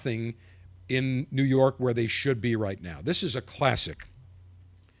nothing in New York where they should be right now. This is a classic.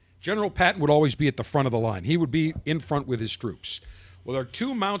 General Patton would always be at the front of the line. He would be in front with his troops. Well, our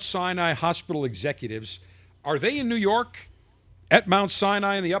 2 Mount Sinai hospital executives, are they in New York at Mount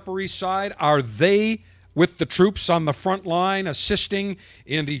Sinai in the Upper East Side? Are they with the troops on the front line assisting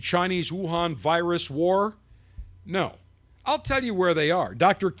in the Chinese Wuhan virus war? No. I'll tell you where they are.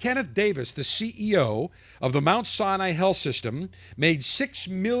 Dr. Kenneth Davis, the CEO of the Mount Sinai Health System, made $6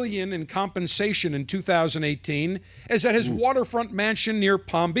 million in compensation in 2018 as at his waterfront mansion near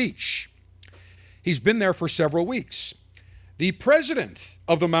Palm Beach. He's been there for several weeks. The president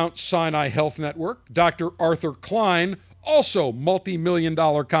of the Mount Sinai Health Network, Dr. Arthur Klein, also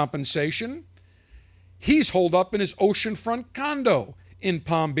multi-million-dollar compensation. He's holed up in his oceanfront condo in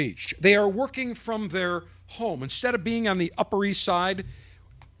Palm Beach. They are working from their home. Instead of being on the Upper East Side,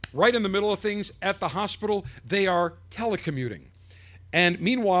 right in the middle of things at the hospital, they are telecommuting. And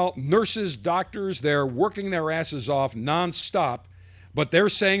meanwhile, nurses, doctors, they're working their asses off nonstop, but they're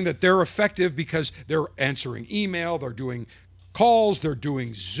saying that they're effective because they're answering email, they're doing calls, they're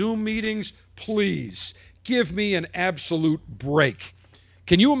doing Zoom meetings. Please, give me an absolute break.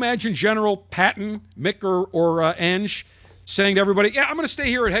 Can you imagine General Patton, Mick, or Ange saying to everybody, yeah, I'm going to stay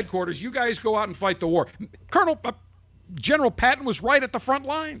here at headquarters. You guys go out and fight the war. General Patton was right at the front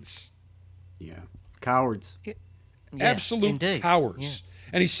lines. Yeah. Cowards. Yeah, Absolute indeed. cowards. Yeah.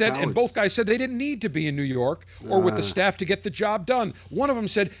 And he said, and both guys said they didn't need to be in New York or with the staff to get the job done. One of them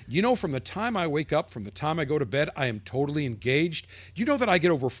said, you know, from the time I wake up, from the time I go to bed, I am totally engaged. You know that I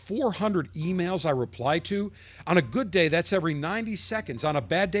get over 400 emails I reply to? On a good day, that's every 90 seconds. On a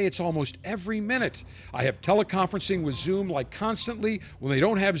bad day, it's almost every minute. I have teleconferencing with Zoom like constantly. When they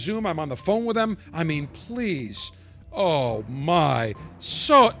don't have Zoom, I'm on the phone with them. I mean, please. Oh, my.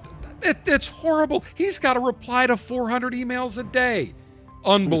 So, it's horrible. He's got to reply to 400 emails a day.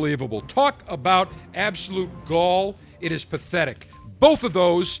 Unbelievable. Talk about absolute gall. It is pathetic. Both of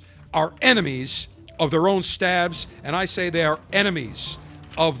those are enemies of their own staffs, and I say they are enemies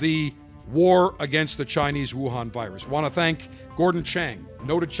of the war against the Chinese Wuhan virus. Want to thank Gordon Chang,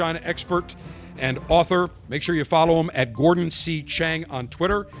 noted China expert and author. Make sure you follow him at Gordon C. Chang on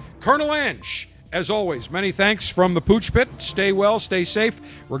Twitter. Colonel Ange, as always, many thanks from the Pooch Pit. Stay well, stay safe.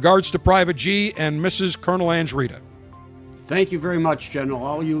 Regards to Private G and Mrs. Colonel Ange Rita. Thank you very much, General.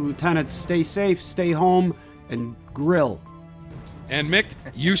 All you lieutenants, stay safe, stay home, and grill. And Mick,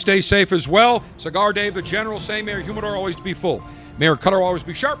 you stay safe as well. Cigar Dave, the General, saying may your humidor always be full. May your cutter always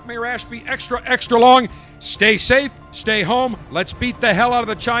be sharp. May your ash be extra, extra long. Stay safe, stay home. Let's beat the hell out of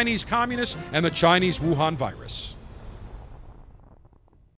the Chinese communists and the Chinese Wuhan virus.